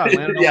Sonic the Hedgehog.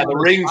 Yeah, the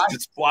rings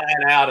just flying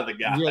out of the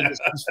guy.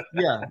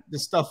 Yeah,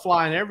 just stuff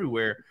flying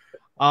everywhere.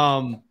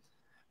 I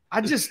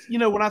just,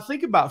 when I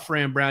think about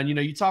Fran Brown,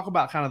 you talk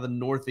about kind of the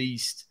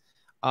Northeast.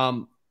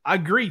 I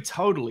agree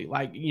totally.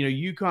 Like,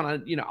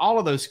 UConn, all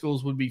of those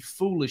schools would be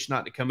foolish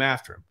not to come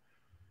after him.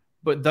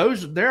 But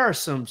there are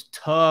some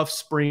tough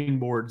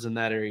springboards in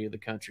that area of the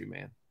country,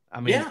 man. I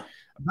mean,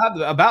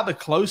 about the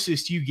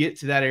closest you get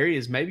to that area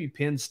is maybe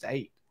Penn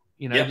State,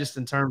 just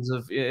in terms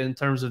of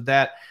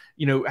that,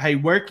 hey,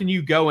 where can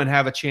you go and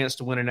have a chance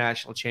to win a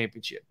national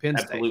championship? Penn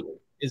State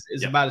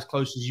is about as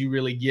close as you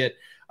really get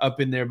up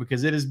in there,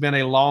 because it has been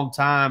a long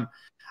time.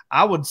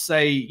 I would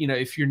say,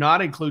 if you're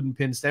not including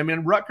Penn State, I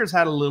mean, Rutgers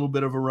had a little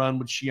bit of a run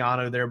with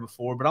Schiano there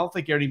before, but I don't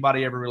think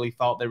anybody ever really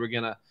thought they were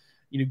going to,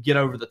 get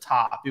over the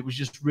top. It was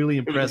just really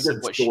impressive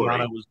what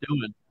Schiano was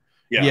doing.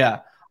 Yeah.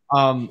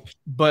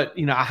 But,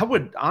 I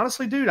would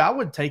honestly, dude, I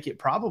would take it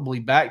probably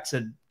back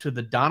to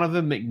the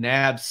Donovan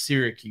McNabb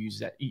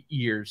Syracuse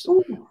years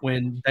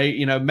when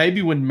they,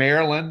 maybe when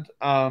Maryland,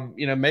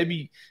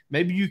 maybe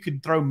you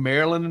could throw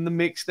Maryland in the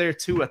mix there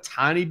too a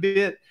tiny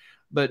bit.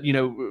 But,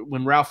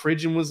 when Ralph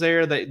Friedgen was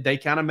there, they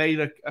kind of made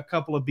a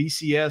couple of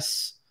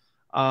BCS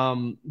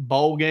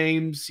bowl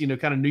games,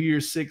 kind of New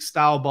Year's Six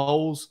style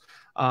bowls.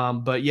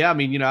 But, yeah, I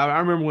mean, I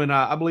remember when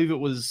I believe it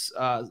was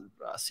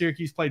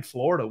Syracuse played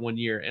Florida one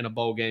year in a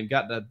bowl game,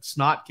 got the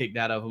snot kicked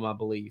out of them, I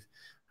believe.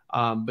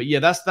 But, yeah,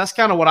 that's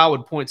kind of what I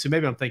would point to.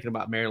 Maybe I'm thinking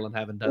about Maryland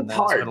having done that.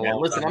 Hard, man.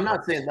 Listen, I'm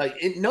not saying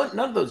none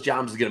of those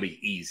jobs is going to be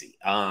easy.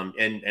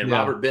 And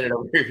Robert Bennett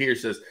over here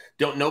says,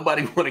 don't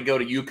nobody want to go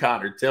to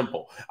UConn or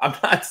Temple. I'm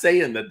not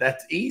saying that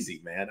that's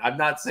easy, man. I'm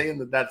not saying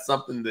that that's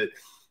something that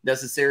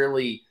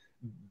necessarily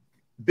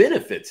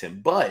benefits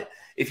him. But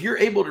if you're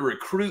able to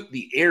recruit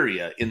the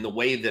area in the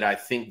way that I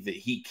think that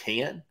he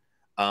can,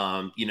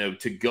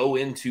 to go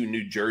into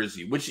New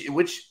Jersey, which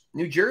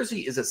New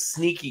Jersey is a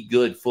sneaky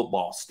good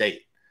football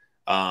state.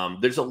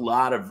 There's a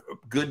lot of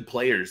good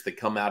players that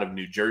come out of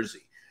New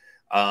Jersey.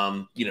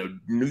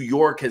 New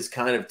York has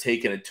kind of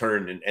taken a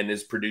turn and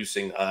is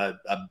producing at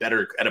a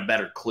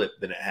better clip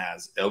than it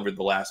has over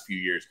the last few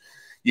years.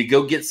 You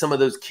go get some of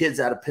those kids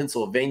out of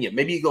Pennsylvania.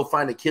 Maybe you go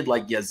find a kid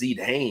like Yazid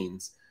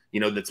Haynes,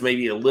 that's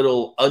maybe a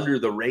little under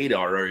the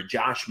radar, or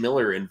Josh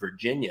Miller in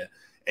Virginia,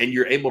 and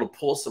you're able to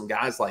pull some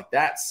guys like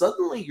that.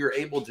 Suddenly you're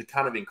able to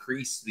kind of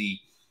increase the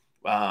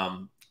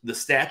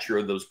stature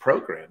of those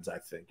programs. I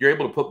think you're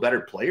able to put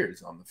better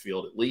players on the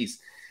field at least.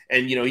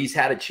 And, he's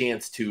had a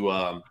chance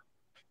to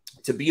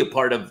be a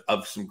part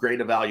of some great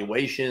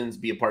evaluations,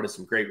 be a part of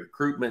some great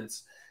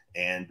recruitments.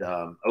 And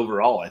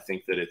overall, I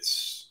think that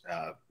it's,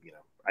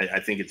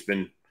 I think it's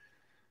been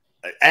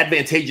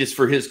advantageous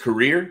for his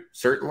career,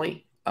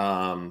 certainly.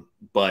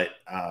 But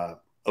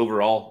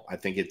overall, I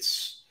think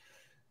it's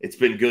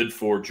been good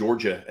for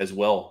Georgia as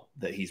well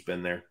that he's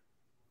been there.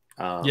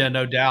 Yeah,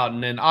 no doubt.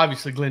 And then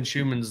obviously Glenn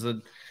Schumann's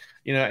the,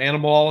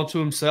 animal all unto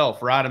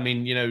himself, right? I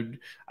mean,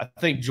 I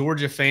think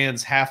Georgia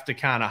fans have to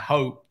kind of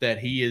hope that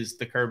he is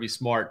the Kirby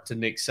Smart to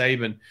Nick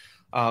Saban.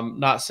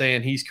 Not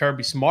saying he's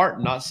Kirby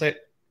Smart, not saying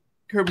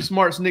Kirby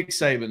Smart's Nick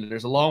Saban.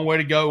 There's a long way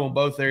to go on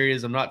both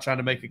areas. I'm not trying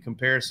to make a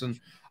comparison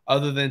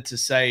other than to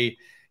say,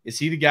 is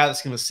he the guy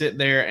that's going to sit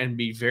there and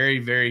be very,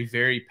 very,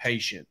 very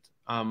patient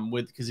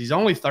because he's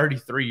only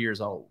 33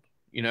 years old.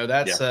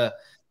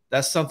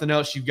 That's something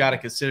else you've got to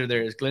consider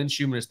there is Glenn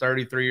Schumann is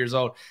 33 years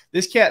old.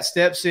 This cat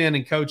steps in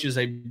and coaches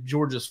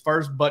Georgia's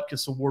first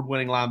Butkus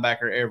Award-winning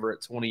linebacker ever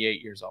at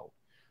 28 years old.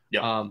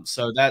 Yeah.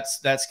 So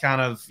that's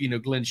kind of,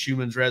 Glenn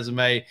Schumann's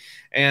resume.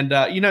 And,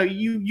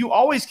 you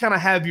always kind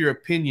of have your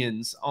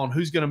opinions on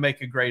who's going to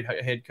make a great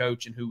head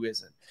coach and who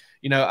isn't.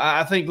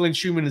 I think Glenn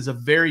Schumann is a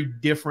very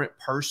different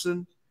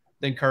person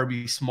than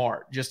Kirby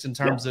Smart, just in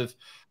terms of,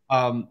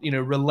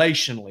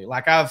 relationally.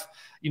 Like I've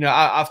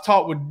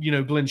talked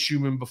with, Glenn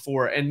Schumann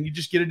before, and you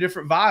just get a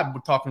different vibe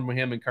with talking with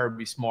him and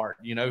Kirby Smart,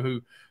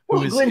 Glenn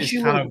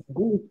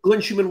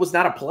Schumann was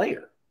not a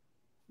player.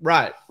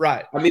 Right.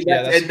 I mean,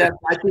 I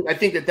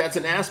think that's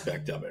an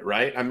aspect of it,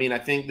 right? I mean, I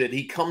think that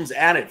he comes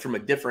at it from a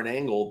different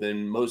angle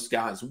than most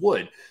guys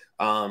would.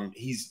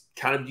 He's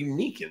kind of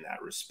unique in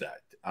that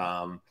respect.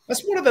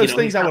 That's one of those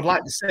things I would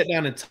like to sit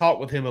down and talk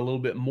with him a little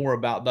bit more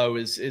about, though,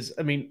 is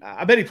I mean,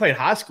 I bet he played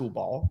high school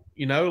ball,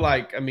 I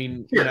mean, I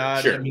mean,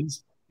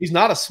 he's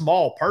not a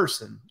small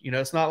person,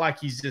 it's not like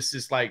he's just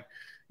this like,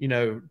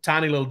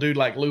 tiny little dude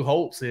like Lou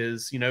Holtz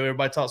is.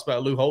 Everybody talks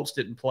about Lou Holtz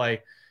didn't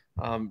play.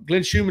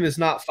 Glenn Schumann is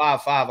not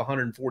 5'5",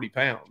 140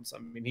 pounds. I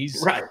mean,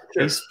 he's right.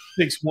 Sure. He's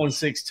 6'1",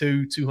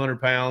 6'2",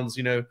 200 pounds.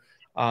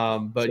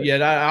 But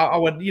yeah, I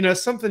would,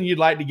 something you'd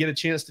like to get a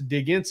chance to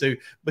dig into,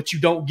 but you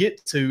don't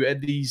get to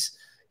at these,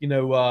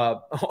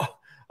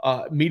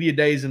 media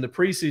days in the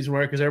preseason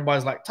because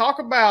everybody's like, talk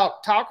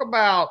about.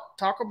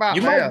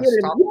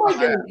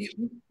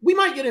 We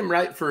might get him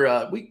right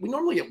for. We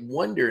normally get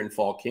one during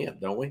fall camp,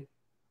 don't we?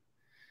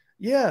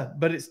 Yeah,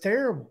 but it's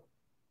terrible.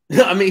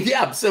 I mean,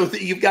 yeah. So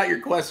you've got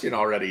your question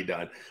already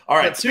done. All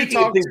right.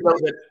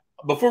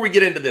 Before we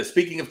get into this,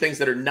 speaking of things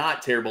that are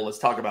not terrible, let's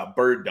talk about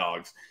Bird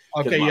Dogs.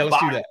 Okay, yeah,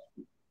 let's do that.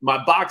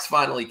 My box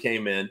finally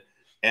came in,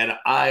 and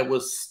I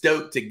was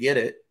stoked to get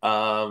it.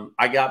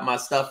 I got my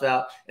stuff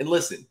out, and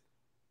listen,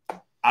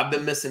 I've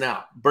been missing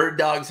out. Bird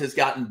Dogs has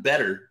gotten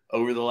better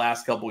over the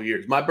last couple of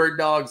years. My Bird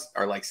Dogs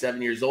are like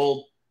 7 years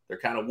old. They're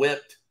kind of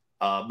whipped.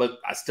 But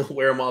I still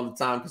wear them all the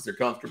time because they're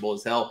comfortable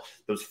as hell.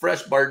 Those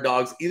fresh Bird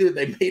Dogs, either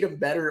they made them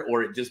better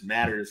or it just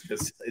matters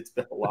because it's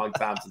been a long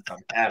time since I've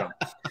had them.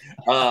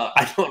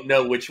 I don't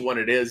know which one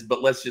it is,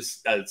 but let's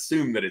just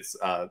assume that it's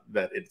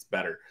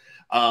better.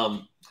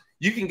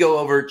 You can go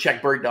over,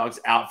 check Bird Dogs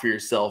out for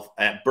yourself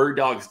at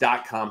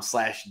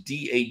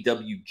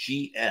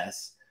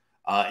birddogs.com/DAWGS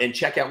and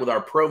check out with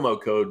our promo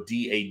code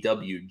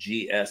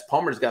DAWGS.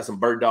 Palmer's got some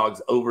Bird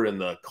Dogs over in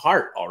the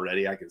cart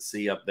already. I can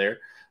see up there.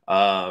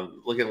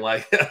 Looking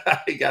like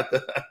he's got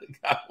the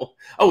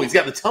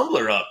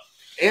tumbler up,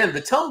 and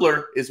the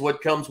tumbler is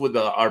what comes with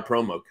our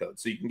promo code.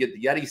 So you can get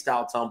the Yeti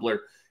style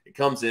tumbler. It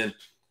comes in.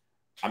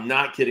 I'm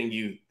not kidding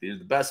you. They're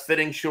the best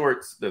fitting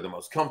shorts. They're the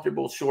most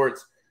comfortable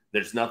shorts.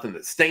 There's nothing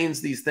that stains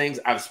these things.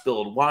 I've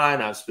spilled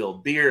wine. I've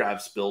spilled beer.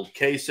 I've spilled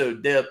queso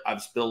dip.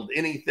 I've spilled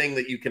anything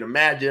that you can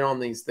imagine on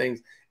these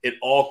things. It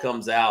all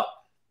comes out.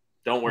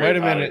 Don't worry about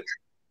it. Wait a minute.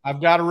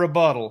 I've got a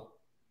rebuttal.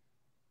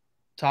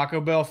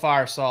 Taco Bell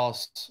fire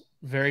sauce,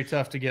 very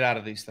tough to get out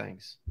of these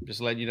things.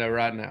 Just letting you know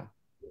right now.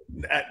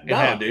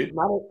 No, dude.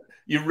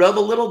 You rub a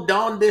little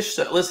Dawn dish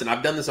soap. Listen,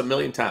 I've done this a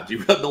million times.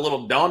 You rub the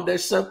little Dawn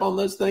dish soap on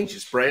those things. You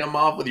spray them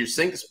off with your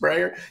sink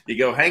sprayer. You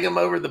go hang them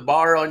over the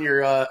bar on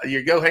your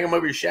hang them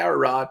over your shower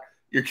rod.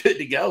 You're good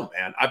to go,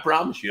 man. I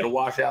promise you, it'll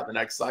wash out the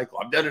next cycle.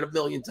 I've done it a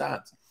million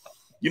times.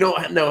 You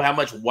don't know how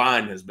much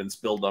wine has been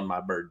spilled on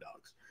my Bird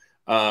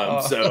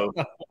Dogs.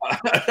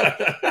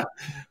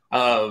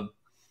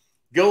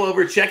 Go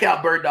over, check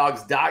out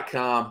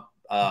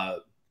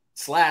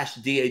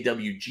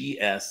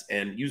birddogs.com/DAWGS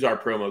and use our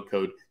promo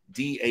code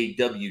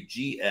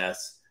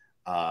DAWGS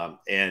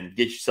and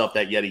get yourself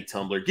that Yeti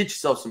tumbler. Get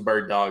yourself some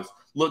Bird Dogs.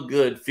 Look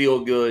good,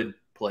 feel good,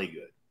 play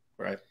good,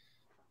 right?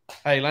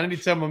 Hey, let me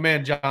tell my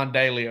man John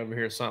Daly over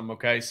here something,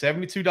 okay?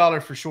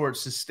 $72 for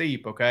shorts is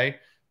steep, okay?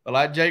 But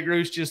like Jake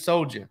Roos just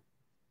told you,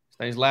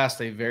 things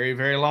last a very,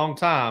 very long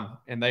time,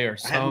 and they are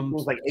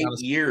like 8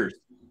 years.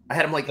 I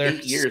had them like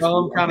 8 years.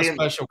 Some kind of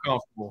special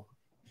comfortable.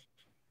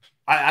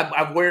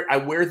 I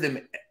wear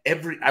them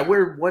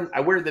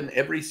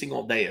every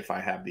single day if I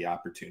have the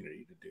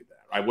opportunity to do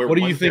that. What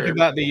do you think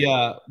about the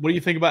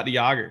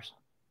Joggers?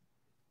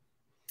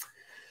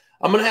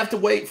 I'm gonna have to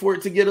wait for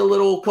it to get a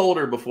little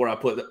colder before I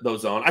put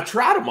those on. I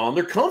tried them on;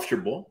 they're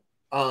comfortable.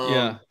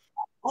 Yeah.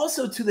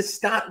 Also,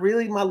 it's not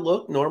really my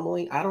look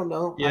normally. I don't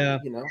know. Yeah.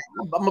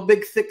 I'm a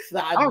big, thick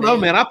thigh. I don't know,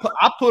 man. I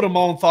put them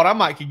on, thought I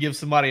might could give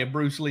somebody a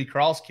Bruce Lee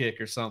cross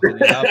kick or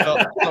something. I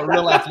felt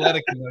real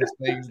athletic in those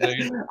things,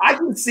 dude. I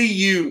can see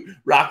you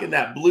rocking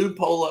that blue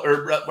polo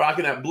or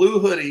rocking that blue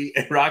hoodie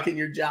and rocking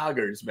your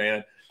joggers,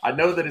 man. I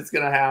know that it's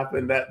going to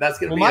happen. That's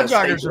going to be my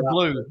joggers are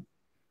blue.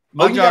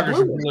 My joggers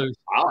are blue.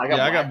 I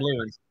got blue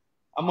ones.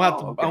 I'm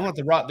gonna have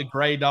to rock the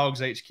gray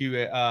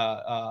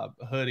DawgsHQ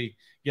hoodie.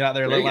 Get out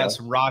there, look like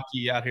some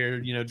Rocky out here,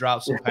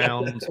 drop some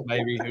pounds,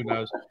 maybe, who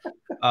knows.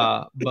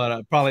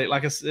 But probably,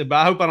 like I said, but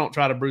I hope I don't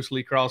try to Bruce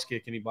Lee cross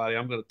kick anybody.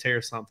 I'm going to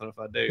tear something if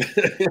I do.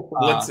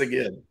 Once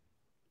again.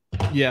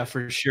 Yeah,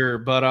 for sure.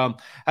 But,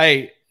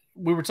 hey,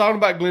 we were talking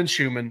about Glenn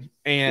Schumann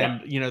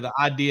and, the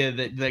idea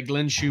that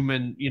Glenn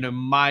Schumann,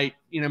 might,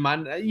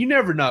 you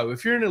never know.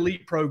 If you're in an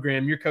elite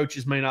program, your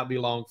coaches may not be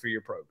long for your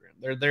program.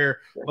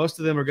 Most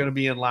of them are going to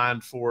be in line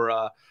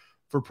for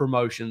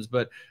promotions.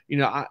 But,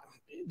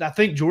 I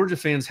think Georgia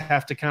fans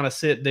have to kind of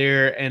sit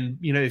there and,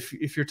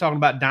 if you're talking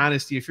about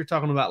dynasty, if you're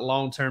talking about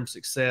long-term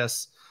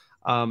success,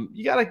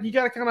 you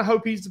gotta kind of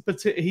hope he's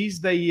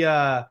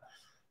the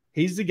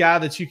guy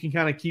that you can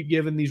kind of keep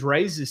giving these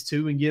raises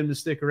to and get him to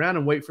stick around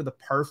and wait for the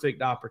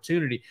perfect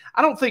opportunity.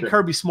 I don't think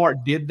Kirby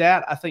Smart did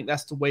that. I think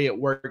that's the way it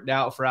worked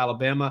out for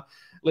Alabama.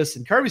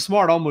 Listen, Kirby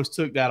Smart almost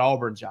took that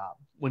Auburn job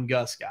when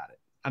Gus got it.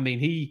 I mean,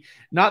 he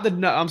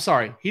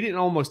didn't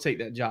almost take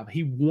that job.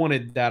 He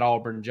wanted that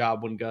Auburn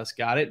job when Gus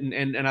got it.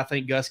 And I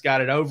think Gus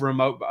got it over him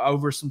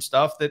over some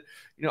stuff that,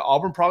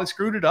 Auburn probably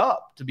screwed it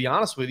up, to be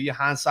honest with you,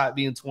 hindsight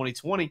being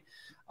 2020.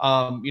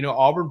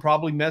 Auburn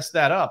probably messed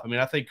that up. I mean,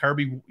 I think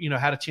Kirby,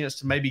 had a chance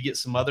to maybe get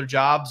some other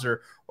jobs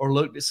or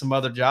looked at some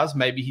other jobs.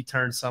 Maybe he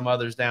turned some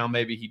others down.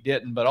 Maybe he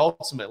didn't. But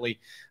ultimately,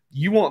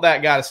 you want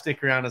that guy to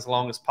stick around as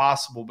long as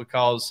possible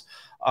because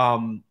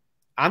I'm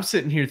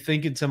sitting here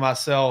thinking to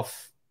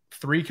myself,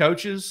 3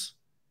 coaches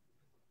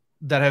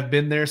that have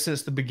been there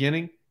since the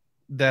beginning,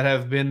 that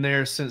have been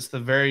there since the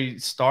very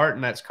start,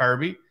 and that's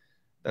Kirby,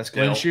 that's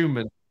Glenn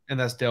Schumann, and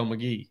that's Dale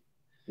McGee.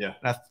 Yeah.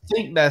 And I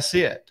think that's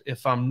it.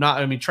 If I'm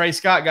not, I mean, Trey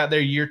Scott got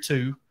there year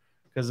 2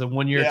 because of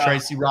 1 year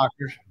Tracy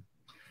Rockers.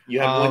 You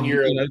had 1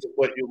 year,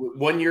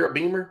 1 year at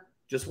Beamer?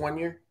 Just 1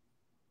 year?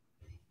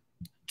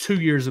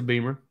 2 years of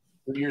Beamer.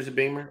 2 years of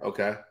Beamer?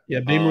 Okay. Yeah,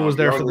 Beamer was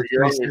there for the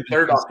your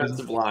third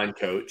offensive line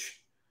coach.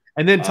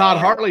 And then Todd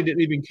Hartley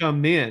didn't even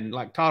come in.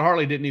 Like Todd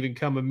Hartley didn't even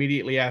come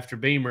immediately after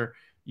Beamer.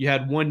 You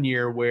had 1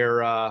 year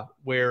where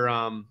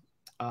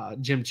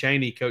Jim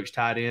Chaney coached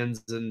tight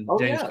ends and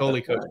James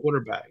Coley coached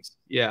quarterbacks.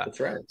 Yeah, that's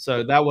right.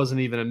 So that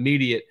wasn't even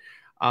immediate.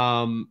 So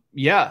I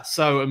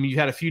mean, you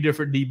had a few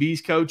different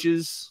DBs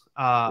coaches.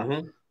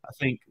 I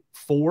think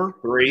 4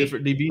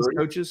 different DBs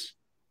coaches.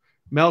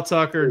 Mel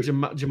Tucker,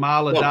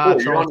 Jamal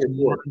Adai, Charleston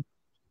Warren.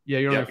 Yeah,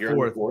 you're on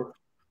your 4th.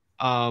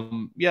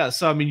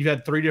 So I mean, you've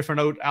had 3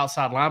 different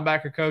outside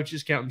linebacker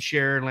coaches, counting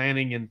Sharon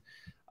Lanning and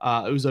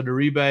Uzo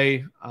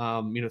Duribe.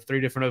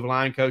 3 different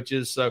O-line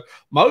coaches. So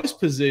most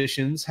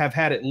positions have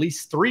had at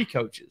least 3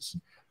 coaches,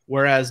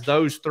 whereas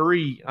those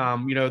 3,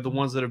 the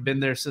ones that have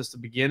been there since the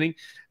beginning,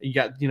 you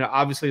got,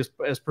 obviously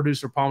as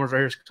producer Palmer's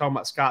right here talking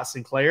about Scott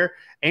Sinclair,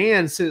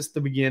 and since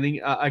the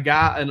beginning,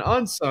 an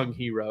unsung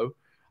hero,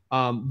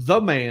 the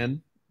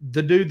man,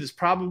 the dude that's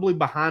probably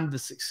behind the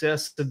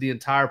success of the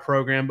entire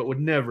program, but would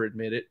never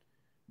admit it,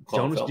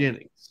 Jonas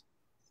Jennings.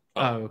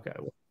 Oh, okay.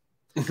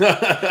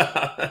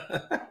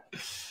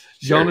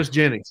 Jonas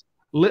Jennings.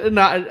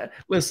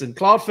 Listen,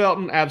 Claude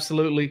Felton,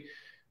 absolutely.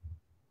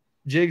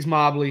 Jigs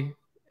Mobley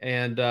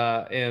and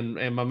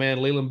my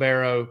man Leland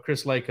Barrow,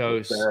 Chris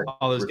Lakos,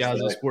 all those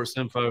guys at Sports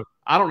Info.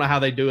 I don't know how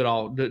they do it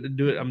all. I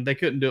mean, they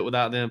couldn't do it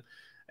without them.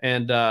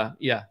 And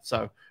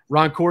so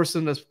Ron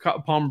Corson, as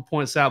Palmer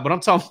points out, but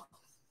I'm talking.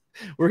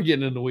 We're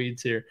getting in the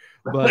weeds here,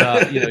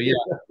 but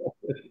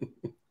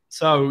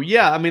So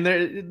I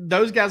mean,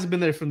 those guys have been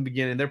there from the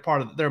beginning.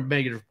 They're a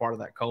major part of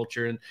that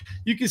culture, and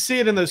you can see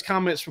it in those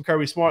comments from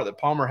Kirby Smart that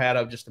Palmer had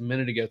up just a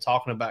minute ago,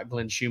 talking about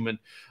Glenn Schumann,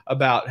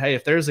 about, hey,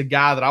 if there's a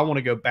guy that I want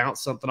to go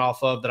bounce something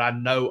off of that I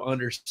know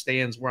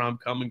understands where I'm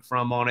coming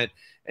from on it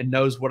and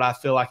knows what I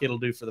feel like it'll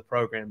do for the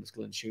program, is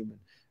Glenn Schumann,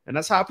 and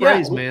that's high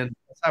praise, man.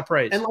 That's high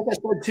praise. And like I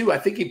said too, I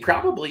think he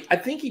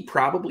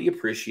probably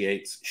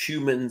appreciates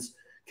Schumann's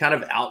kind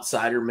of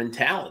outsider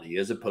mentality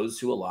as opposed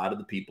to a lot of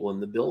the people in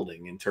the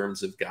building, in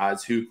terms of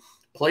guys who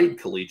played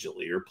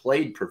collegiately or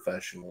played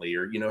professionally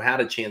or,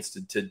 had a chance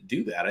to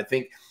do that. I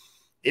think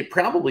it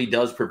probably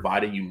does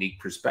provide a unique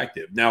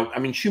perspective. Now, I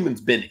mean, Schumann's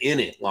been in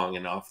it long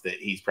enough that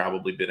he's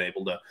probably been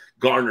able to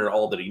garner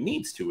all that he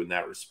needs to in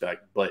that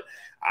respect. But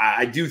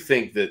I do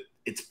think that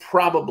he's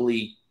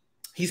probably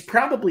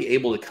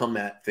able to come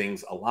at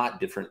things a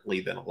lot differently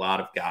than a lot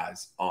of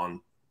guys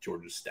on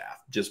Georgia's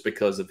staff, just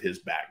because of his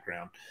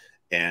background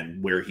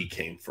and where he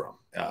came from.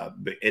 And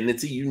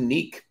it's a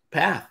unique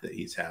path that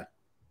he's had.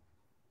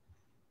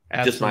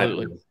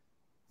 Absolutely.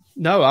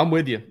 No, I'm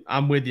with you.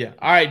 All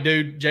right,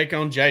 dude. Jake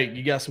on Jake.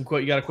 You got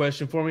a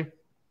question for me?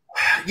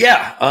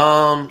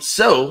 Yeah.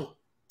 So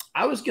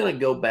I was going to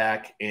go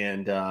back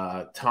and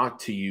talk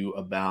to you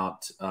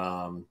about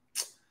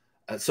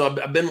so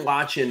I've been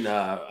watching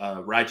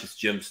Righteous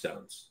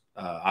Gemstones.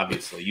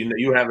 Obviously,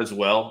 you have as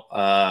well,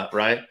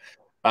 right?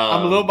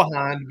 I'm a little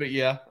behind, but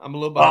yeah, I'm a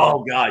little behind.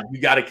 Oh God,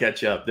 you got to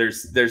catch up.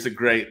 There's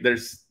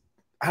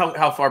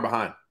how far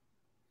behind?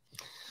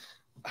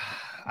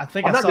 I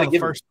think I saw the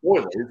first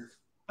spoilers.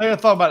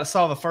 I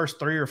saw the first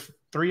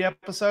three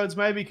episodes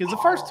maybe, because the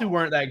first 2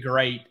 weren't that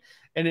great,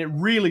 and it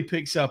really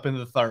picks up in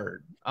the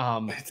third. I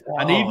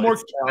need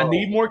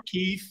more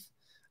Keith.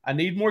 I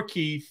need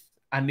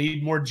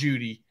more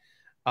Judy.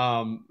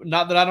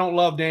 Not that I don't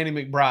love Danny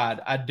McBride,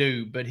 I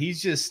do, but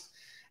he's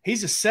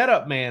a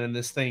setup man in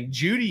this thing.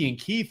 Judy and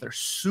Keith are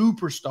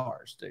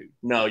superstars, dude.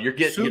 No,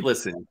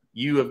 listen,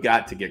 you have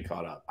got to get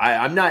caught up.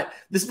 I'm not,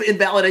 this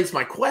invalidates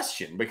my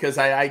question, because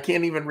I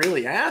can't even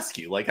really ask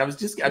you. Like, I was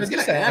going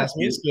to ask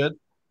you. It's good.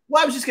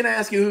 Well, I was just going to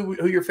ask you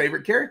who your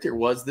favorite character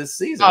was this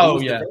season.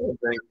 Oh, yeah.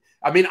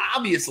 I mean,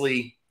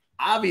 obviously,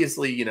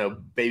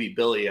 Baby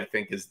Billy, I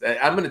think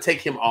I'm going to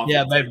take him off.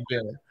 Yeah, Baby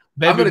Billy.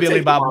 Baby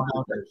Billy Bible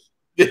Bunkers.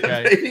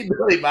 Okay. Baby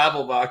Billy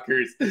Bible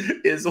Bunkers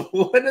is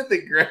one of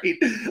the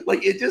great,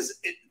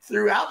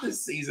 throughout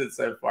this season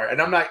so far.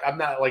 And I'm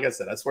not, like I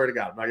said, I swear to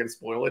God, I'm not going to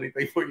spoil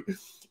anything for you.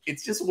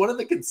 It's just one of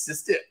the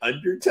consistent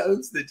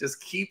undertones that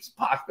just keeps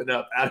popping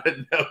up out of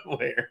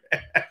nowhere.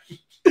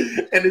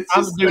 And it's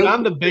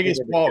I'm the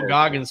biggest Walt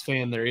Goggins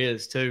fan there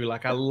is too.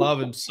 Like, I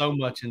love him so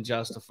much in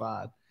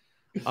Justified.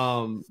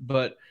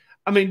 But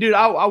I mean, dude,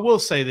 I will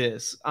say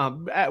this,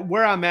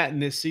 where I'm at in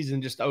this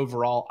season, just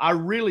overall, I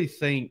really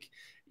think,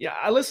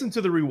 I listen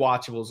to the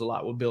rewatchables a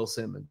lot with Bill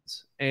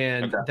Simmons,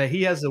 and that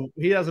he has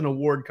an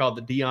award called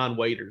the Dion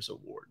Waiters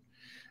Award.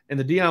 And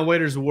the Dion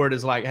Waiters Award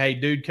is like, hey,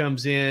 dude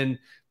comes in,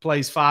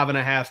 plays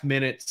 5.5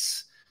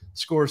 minutes,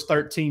 scores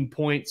 13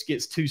 points,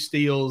 gets 2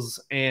 steals,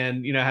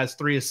 and has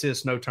 3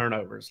 assists, no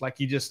turnovers. Like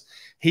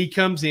he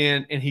comes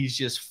in and he's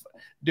just,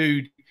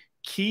 dude.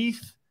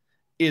 Keith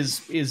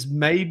is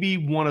maybe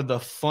one of the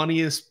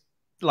funniest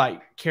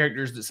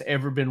characters that's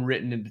ever been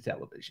written into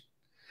television.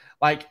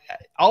 Like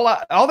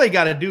all they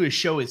got to do is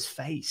show his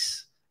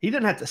face. He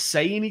doesn't have to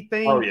say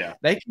anything. Oh yeah,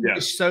 they can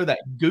just show that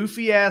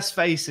goofy ass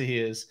face of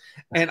his,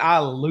 and I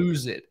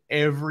lose it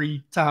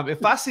every time.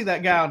 If I see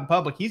that guy out in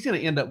public, he's going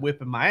to end up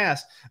whipping my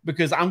ass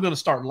because I'm going to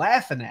start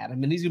laughing at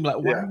him, and he's going to be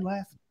like, "Why are you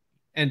laughing?"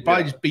 And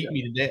probably just beat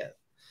me to death.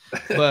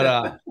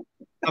 But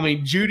I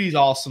mean, Judy's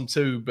awesome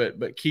too,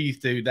 but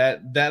Keith, dude,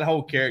 that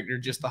whole character,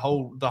 just the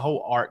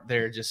whole arc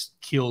there, just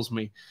kills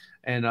me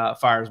and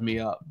fires me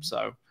up.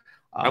 So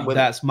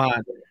that's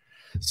mine.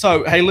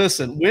 So hey,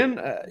 listen, when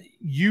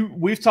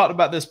we've talked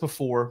about this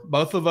before.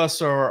 Both of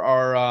us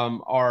are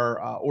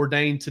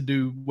ordained to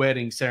do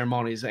wedding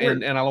ceremonies,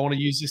 and I want to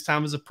use this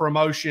time as a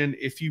promotion.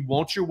 If you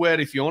want your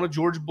wedding, if you want a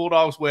Georgia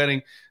Bulldogs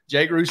wedding,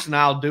 Jake Roos and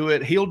I'll do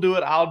it. He'll do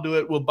it. I'll do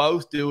it. We'll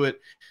both do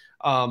it.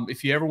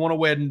 If you ever want a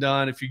wedding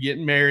done, if you're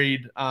getting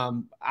married,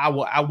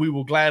 we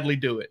will gladly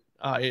do it.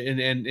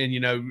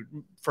 And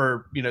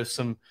for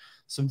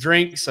some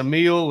drinks, a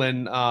meal,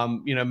 and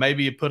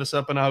maybe you put us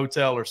up in a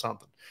hotel or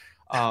something.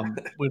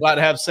 We'd like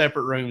to have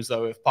separate rooms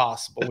though, if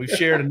possible. We've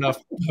shared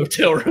enough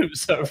hotel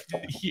rooms over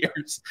the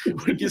years.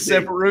 We get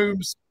separate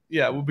rooms.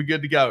 Yeah, we'll be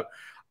good to go.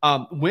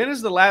 When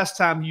is the last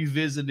time you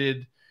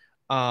visited?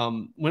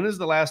 When is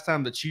the last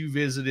time that you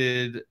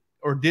visited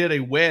or did a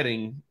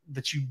wedding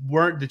that you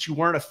weren't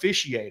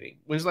officiating?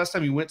 When's the last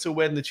time you went to a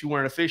wedding that you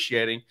weren't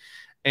officiating?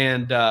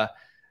 And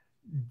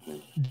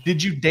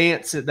did you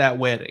dance at that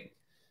wedding?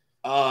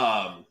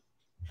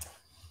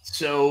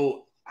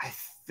 So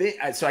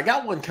I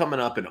got one coming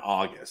up in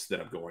August that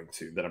I'm going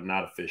to, that I'm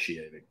not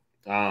officiating.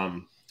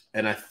 And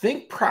I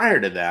think prior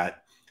to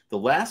that, the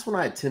last one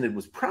I attended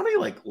was probably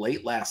like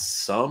late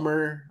last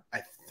summer,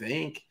 I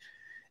think.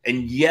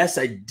 And yes,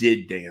 I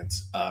did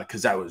dance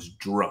because I was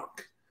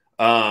drunk.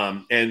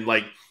 And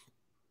like,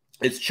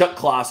 it's Chuck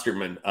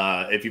Klosterman.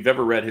 If you've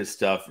ever read his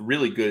stuff,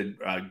 really good,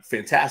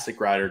 fantastic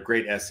writer,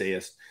 great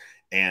essayist.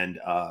 And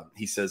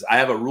he says, I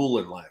have a rule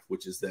in life,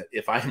 which is that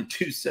if I am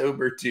too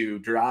sober to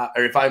drive,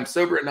 or if I'm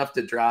sober enough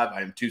to drive,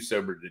 I am too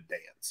sober to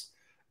dance.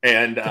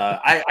 And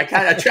I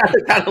try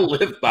to kind of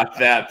live by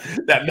that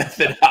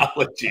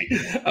methodology.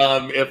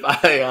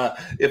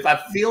 If I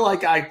feel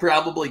like I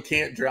probably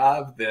can't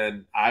drive,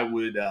 then I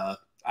would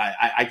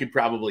I could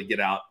probably get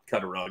out,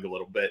 cut a rug a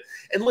little bit.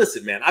 And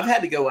listen, man, I've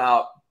had to go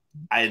out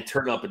and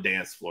turn up a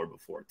dance floor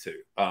before too.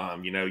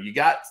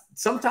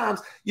 Sometimes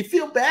you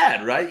feel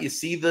bad, right? You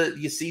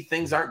see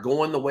things aren't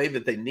going the way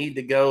that they need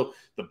to go.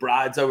 The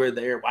bride's over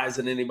there. Why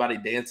isn't anybody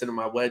dancing at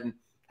my wedding?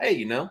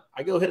 Hey,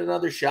 I go hit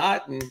another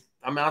shot and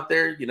I'm out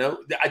there.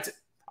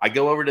 I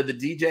go over to the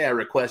DJ. I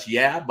request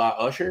 "Yeah" by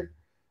Usher,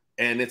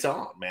 and it's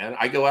on, man.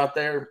 I go out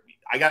there.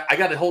 I got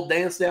the whole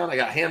dance down. I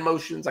got hand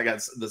motions. I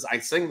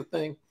sing the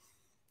thing.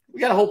 We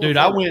got a whole. Dude,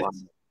 I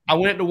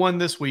went to one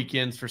this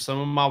weekend for some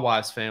of my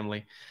wife's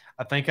family.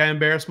 I think I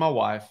embarrassed my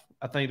wife.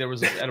 I think there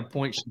was at a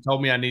point she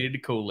told me I needed to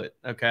cool it.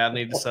 Okay, I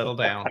need to settle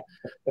down.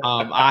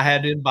 I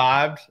had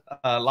imbibed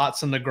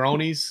lots of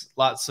Negronis,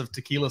 lots of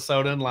tequila,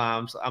 soda, and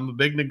limes. I'm a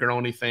big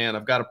Negroni fan.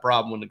 I've got a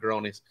problem with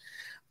Negronis,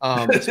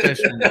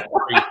 especially when they're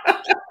free.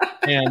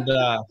 And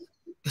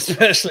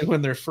especially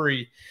when they're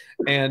free.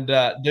 And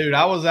dude,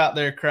 I was out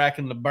there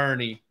cracking the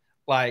Bernie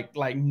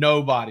like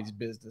nobody's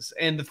business.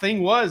 And the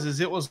thing was,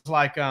 it was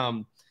like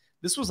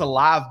this was a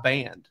live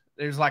band.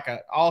 There's like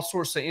all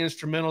sorts of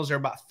instrumentals. There are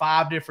about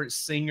 5 different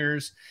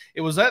singers.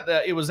 It was at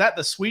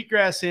the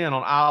Sweetgrass Inn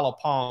on Isle of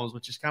Palms,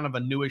 which is kind of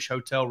a newish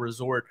hotel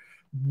resort.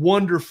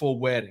 Wonderful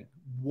wedding.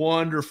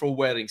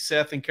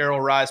 Seth and Carol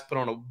Rice put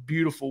on a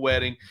beautiful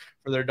wedding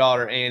for their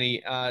daughter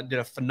Annie. Did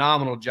a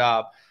phenomenal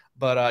job.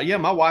 But yeah,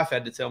 my wife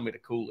had to tell me to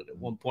cool it at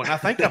one point. I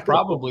think I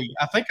probably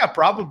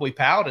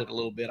pouted a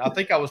little bit. I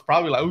think I was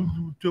probably like,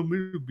 "Oh, tell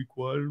me to be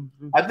quiet."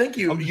 I think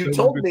you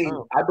told me.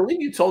 I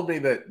believe you told me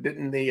that.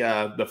 Didn't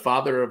the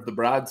father of the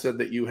bride said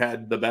that you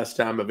had the best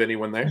time of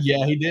anyone there?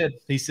 Yeah, he did.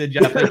 He said,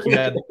 "Yeah, I think you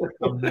had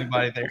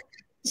anybody there."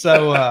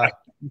 So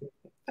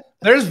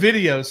there's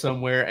video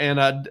somewhere. And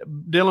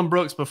Dylan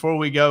Brooks, before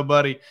we go,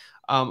 buddy,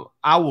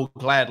 I will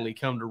gladly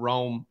come to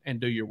Rome and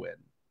do your wedding.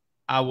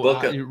 I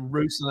will.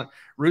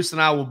 Roos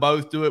and I will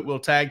both do it. We'll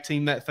tag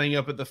team that thing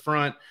up at the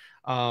front.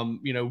 I'll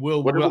wear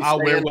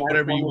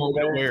whatever you want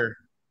me to wear.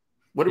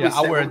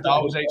 I'll wear a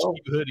DawgsHQ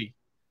hoodie.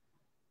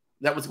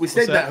 We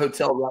stayed in that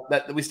hotel.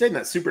 We stayed in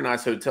that super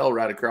nice hotel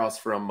right across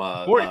from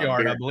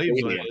Courtyard, I believe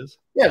is what it is.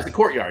 Yeah, it's the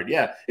Courtyard.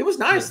 Yeah, it was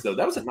nice though.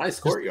 That was a nice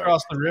courtyard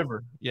across the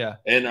river. Yeah,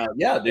 and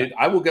dude,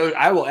 I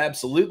will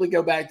absolutely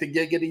go back to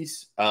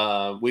Giggity's.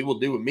 We will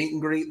do a meet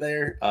and greet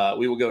there.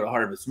 We will go to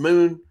Harvest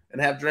Moon and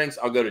have drinks.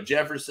 I'll go to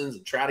Jefferson's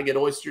and try to get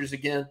oysters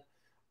again.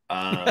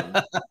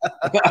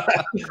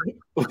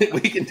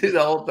 We can do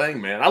the whole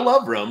thing, man. I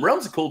love Rome.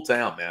 Rome's a cool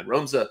town, man.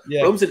 Rome's an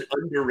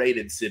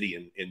underrated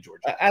city in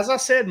Georgia. As I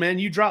said, man,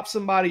 you drop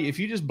somebody, if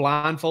you just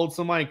blindfold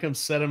somebody and come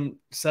set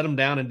them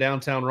down in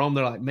downtown Rome,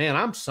 they're like, man,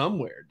 I'm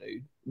somewhere,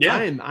 dude. Yeah,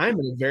 I'm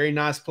in a very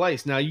nice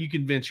place. Now you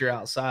can venture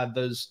outside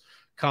those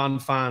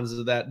confines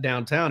of that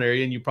downtown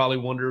area, and you probably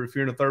wonder if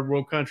you're in a third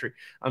world country.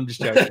 I'm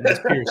just joking. That's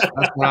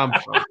where I'm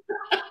from.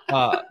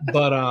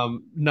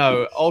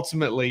 No,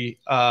 ultimately,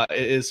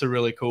 it's a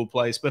really cool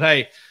place. But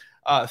hey,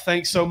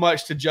 thanks so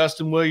much to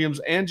Justin Williams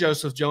and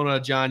Joseph Jonah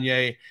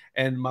Ajonye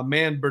and my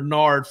man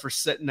Bernard for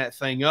setting that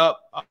thing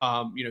up.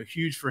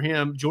 Huge for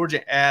him.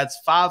 Georgia adds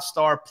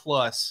 5-star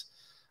plus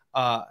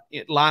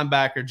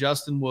linebacker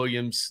Justin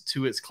Williams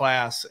to its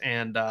class,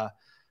 and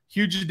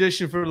huge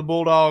addition for the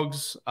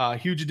Bulldogs.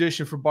 Huge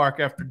addition for Bark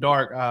After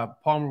Dark.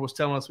 Palmer was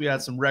telling us we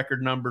had some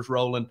record numbers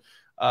rolling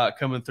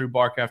coming through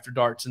Bark After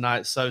Dark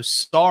tonight. So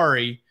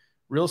sorry,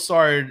 real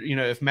sorry,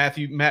 if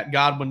Matt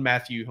Godwin,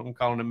 I'm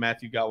calling him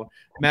Matthew Godwin,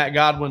 Matt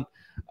Godwin,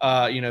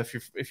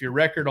 if your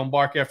record on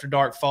Bark After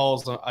Dark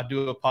falls, I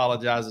do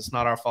apologize. It's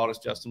not our fault. It's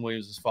Justin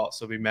Williams' fault.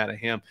 So be mad at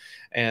him.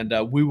 And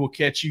we will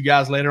catch you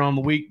guys later on in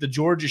the week. The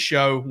Georgia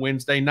show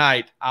Wednesday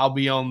night, I'll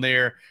be on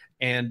there.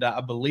 And I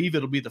believe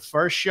it'll be the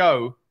first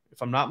show,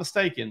 if I'm not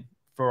mistaken,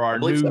 for our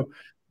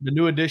the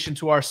new addition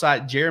to our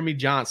site, Jeremy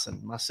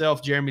Johnson.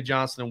 Myself, Jeremy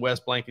Johnson, and Wes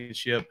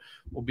Blankenship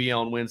will be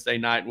on Wednesday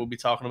night. We'll be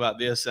talking about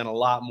this and a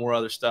lot more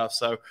other stuff.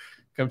 So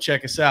come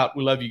check us out.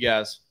 We love you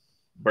guys.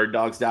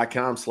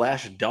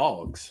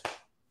 Birddogs.com/dogs.